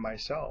back on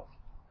myself.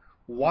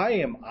 Why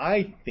am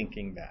I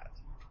thinking that?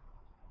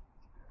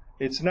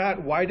 It's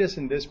not, why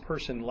doesn't this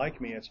person like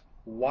me? It's,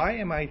 why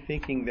am I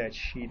thinking that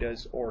she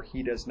does or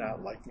he does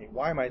not like me?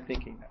 Why am I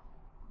thinking that?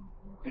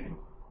 As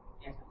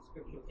the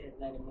scripture says,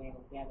 let a man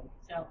examine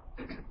himself.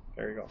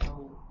 There you go.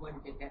 So what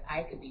is it that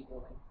I could be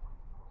doing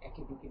that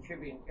could be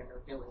contributing to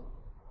her feeling,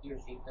 he or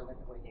she feeling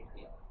the way they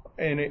feel?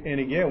 And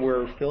again,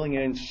 we're filling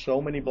in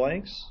so many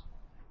blanks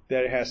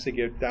that it has to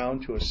get down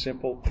to a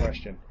simple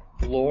question.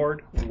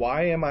 Lord,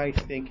 why am I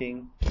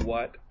thinking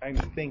what I'm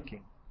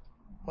thinking?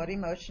 What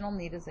emotional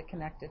need is it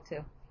connected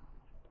to?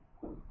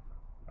 All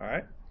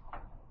right?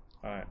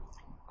 All right.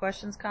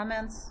 Questions,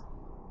 comments?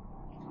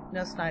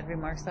 No snide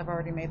remarks. I've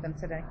already made them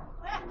today.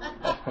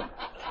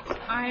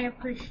 I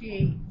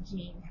appreciate,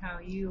 Jean, how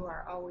you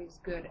are always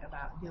good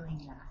about doing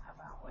that,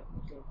 about what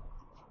you did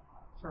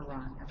for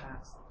Ron,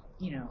 about,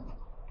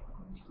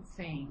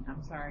 saying,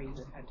 I'm sorry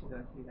you had to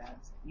go through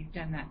that. You've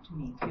done that to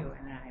me too,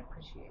 and I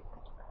appreciate it.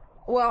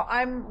 Well,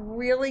 I'm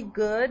really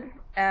good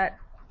at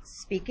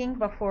speaking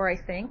before I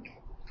think,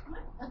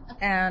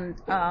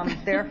 and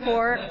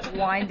therefore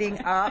winding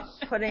up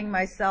putting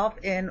myself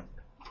in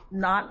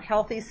not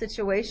healthy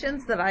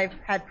situations that I've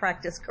had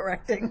practice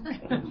correcting.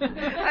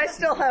 I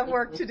still have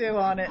work to do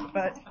on it,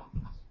 but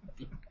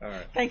All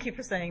right. Thank you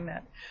for saying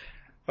that.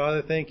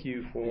 Father, thank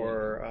you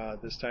for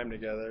this time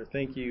together.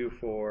 Thank you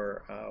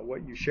for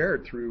what you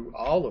shared through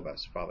all of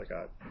us, Father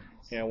God.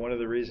 And one of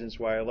the reasons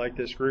why I like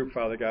this group,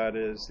 Father God,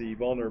 is the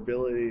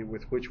vulnerability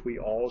with which we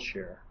all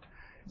share.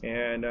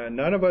 And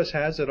none of us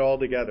has it all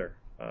together.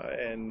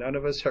 And none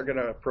of us are going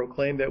to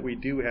proclaim that we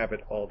do have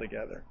it all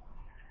together.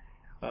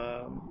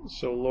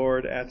 So,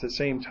 Lord, at the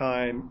same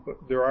time,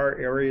 there are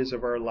areas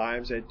of our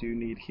lives that do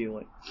need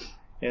healing.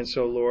 And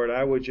so, Lord,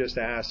 I would just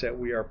ask that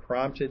we are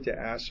prompted to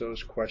ask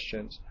those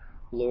questions.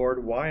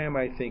 Lord, why am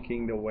I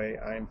thinking the way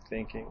I'm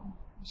thinking?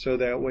 So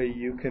that way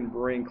you can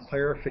bring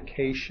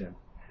clarification,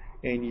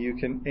 and you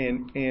can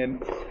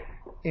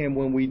and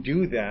when we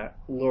do that,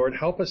 Lord,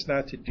 help us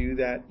not to do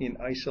that in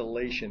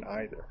isolation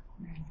either.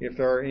 If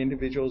there are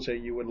individuals that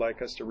you would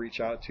like us to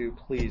reach out to,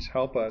 please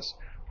help us,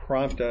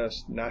 prompt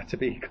us not to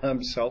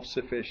become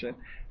self-sufficient,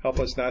 help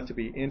us not to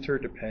be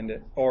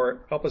interdependent,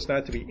 or help us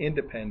not to be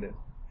independent,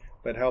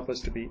 but help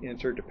us to be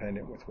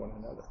interdependent with one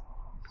another.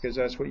 Because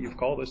that's what you've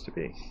called us to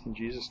be. In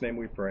Jesus' name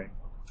we pray.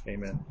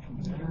 Amen.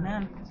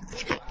 Amen.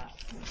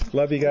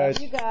 Love you guys.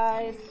 Love you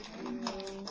guys.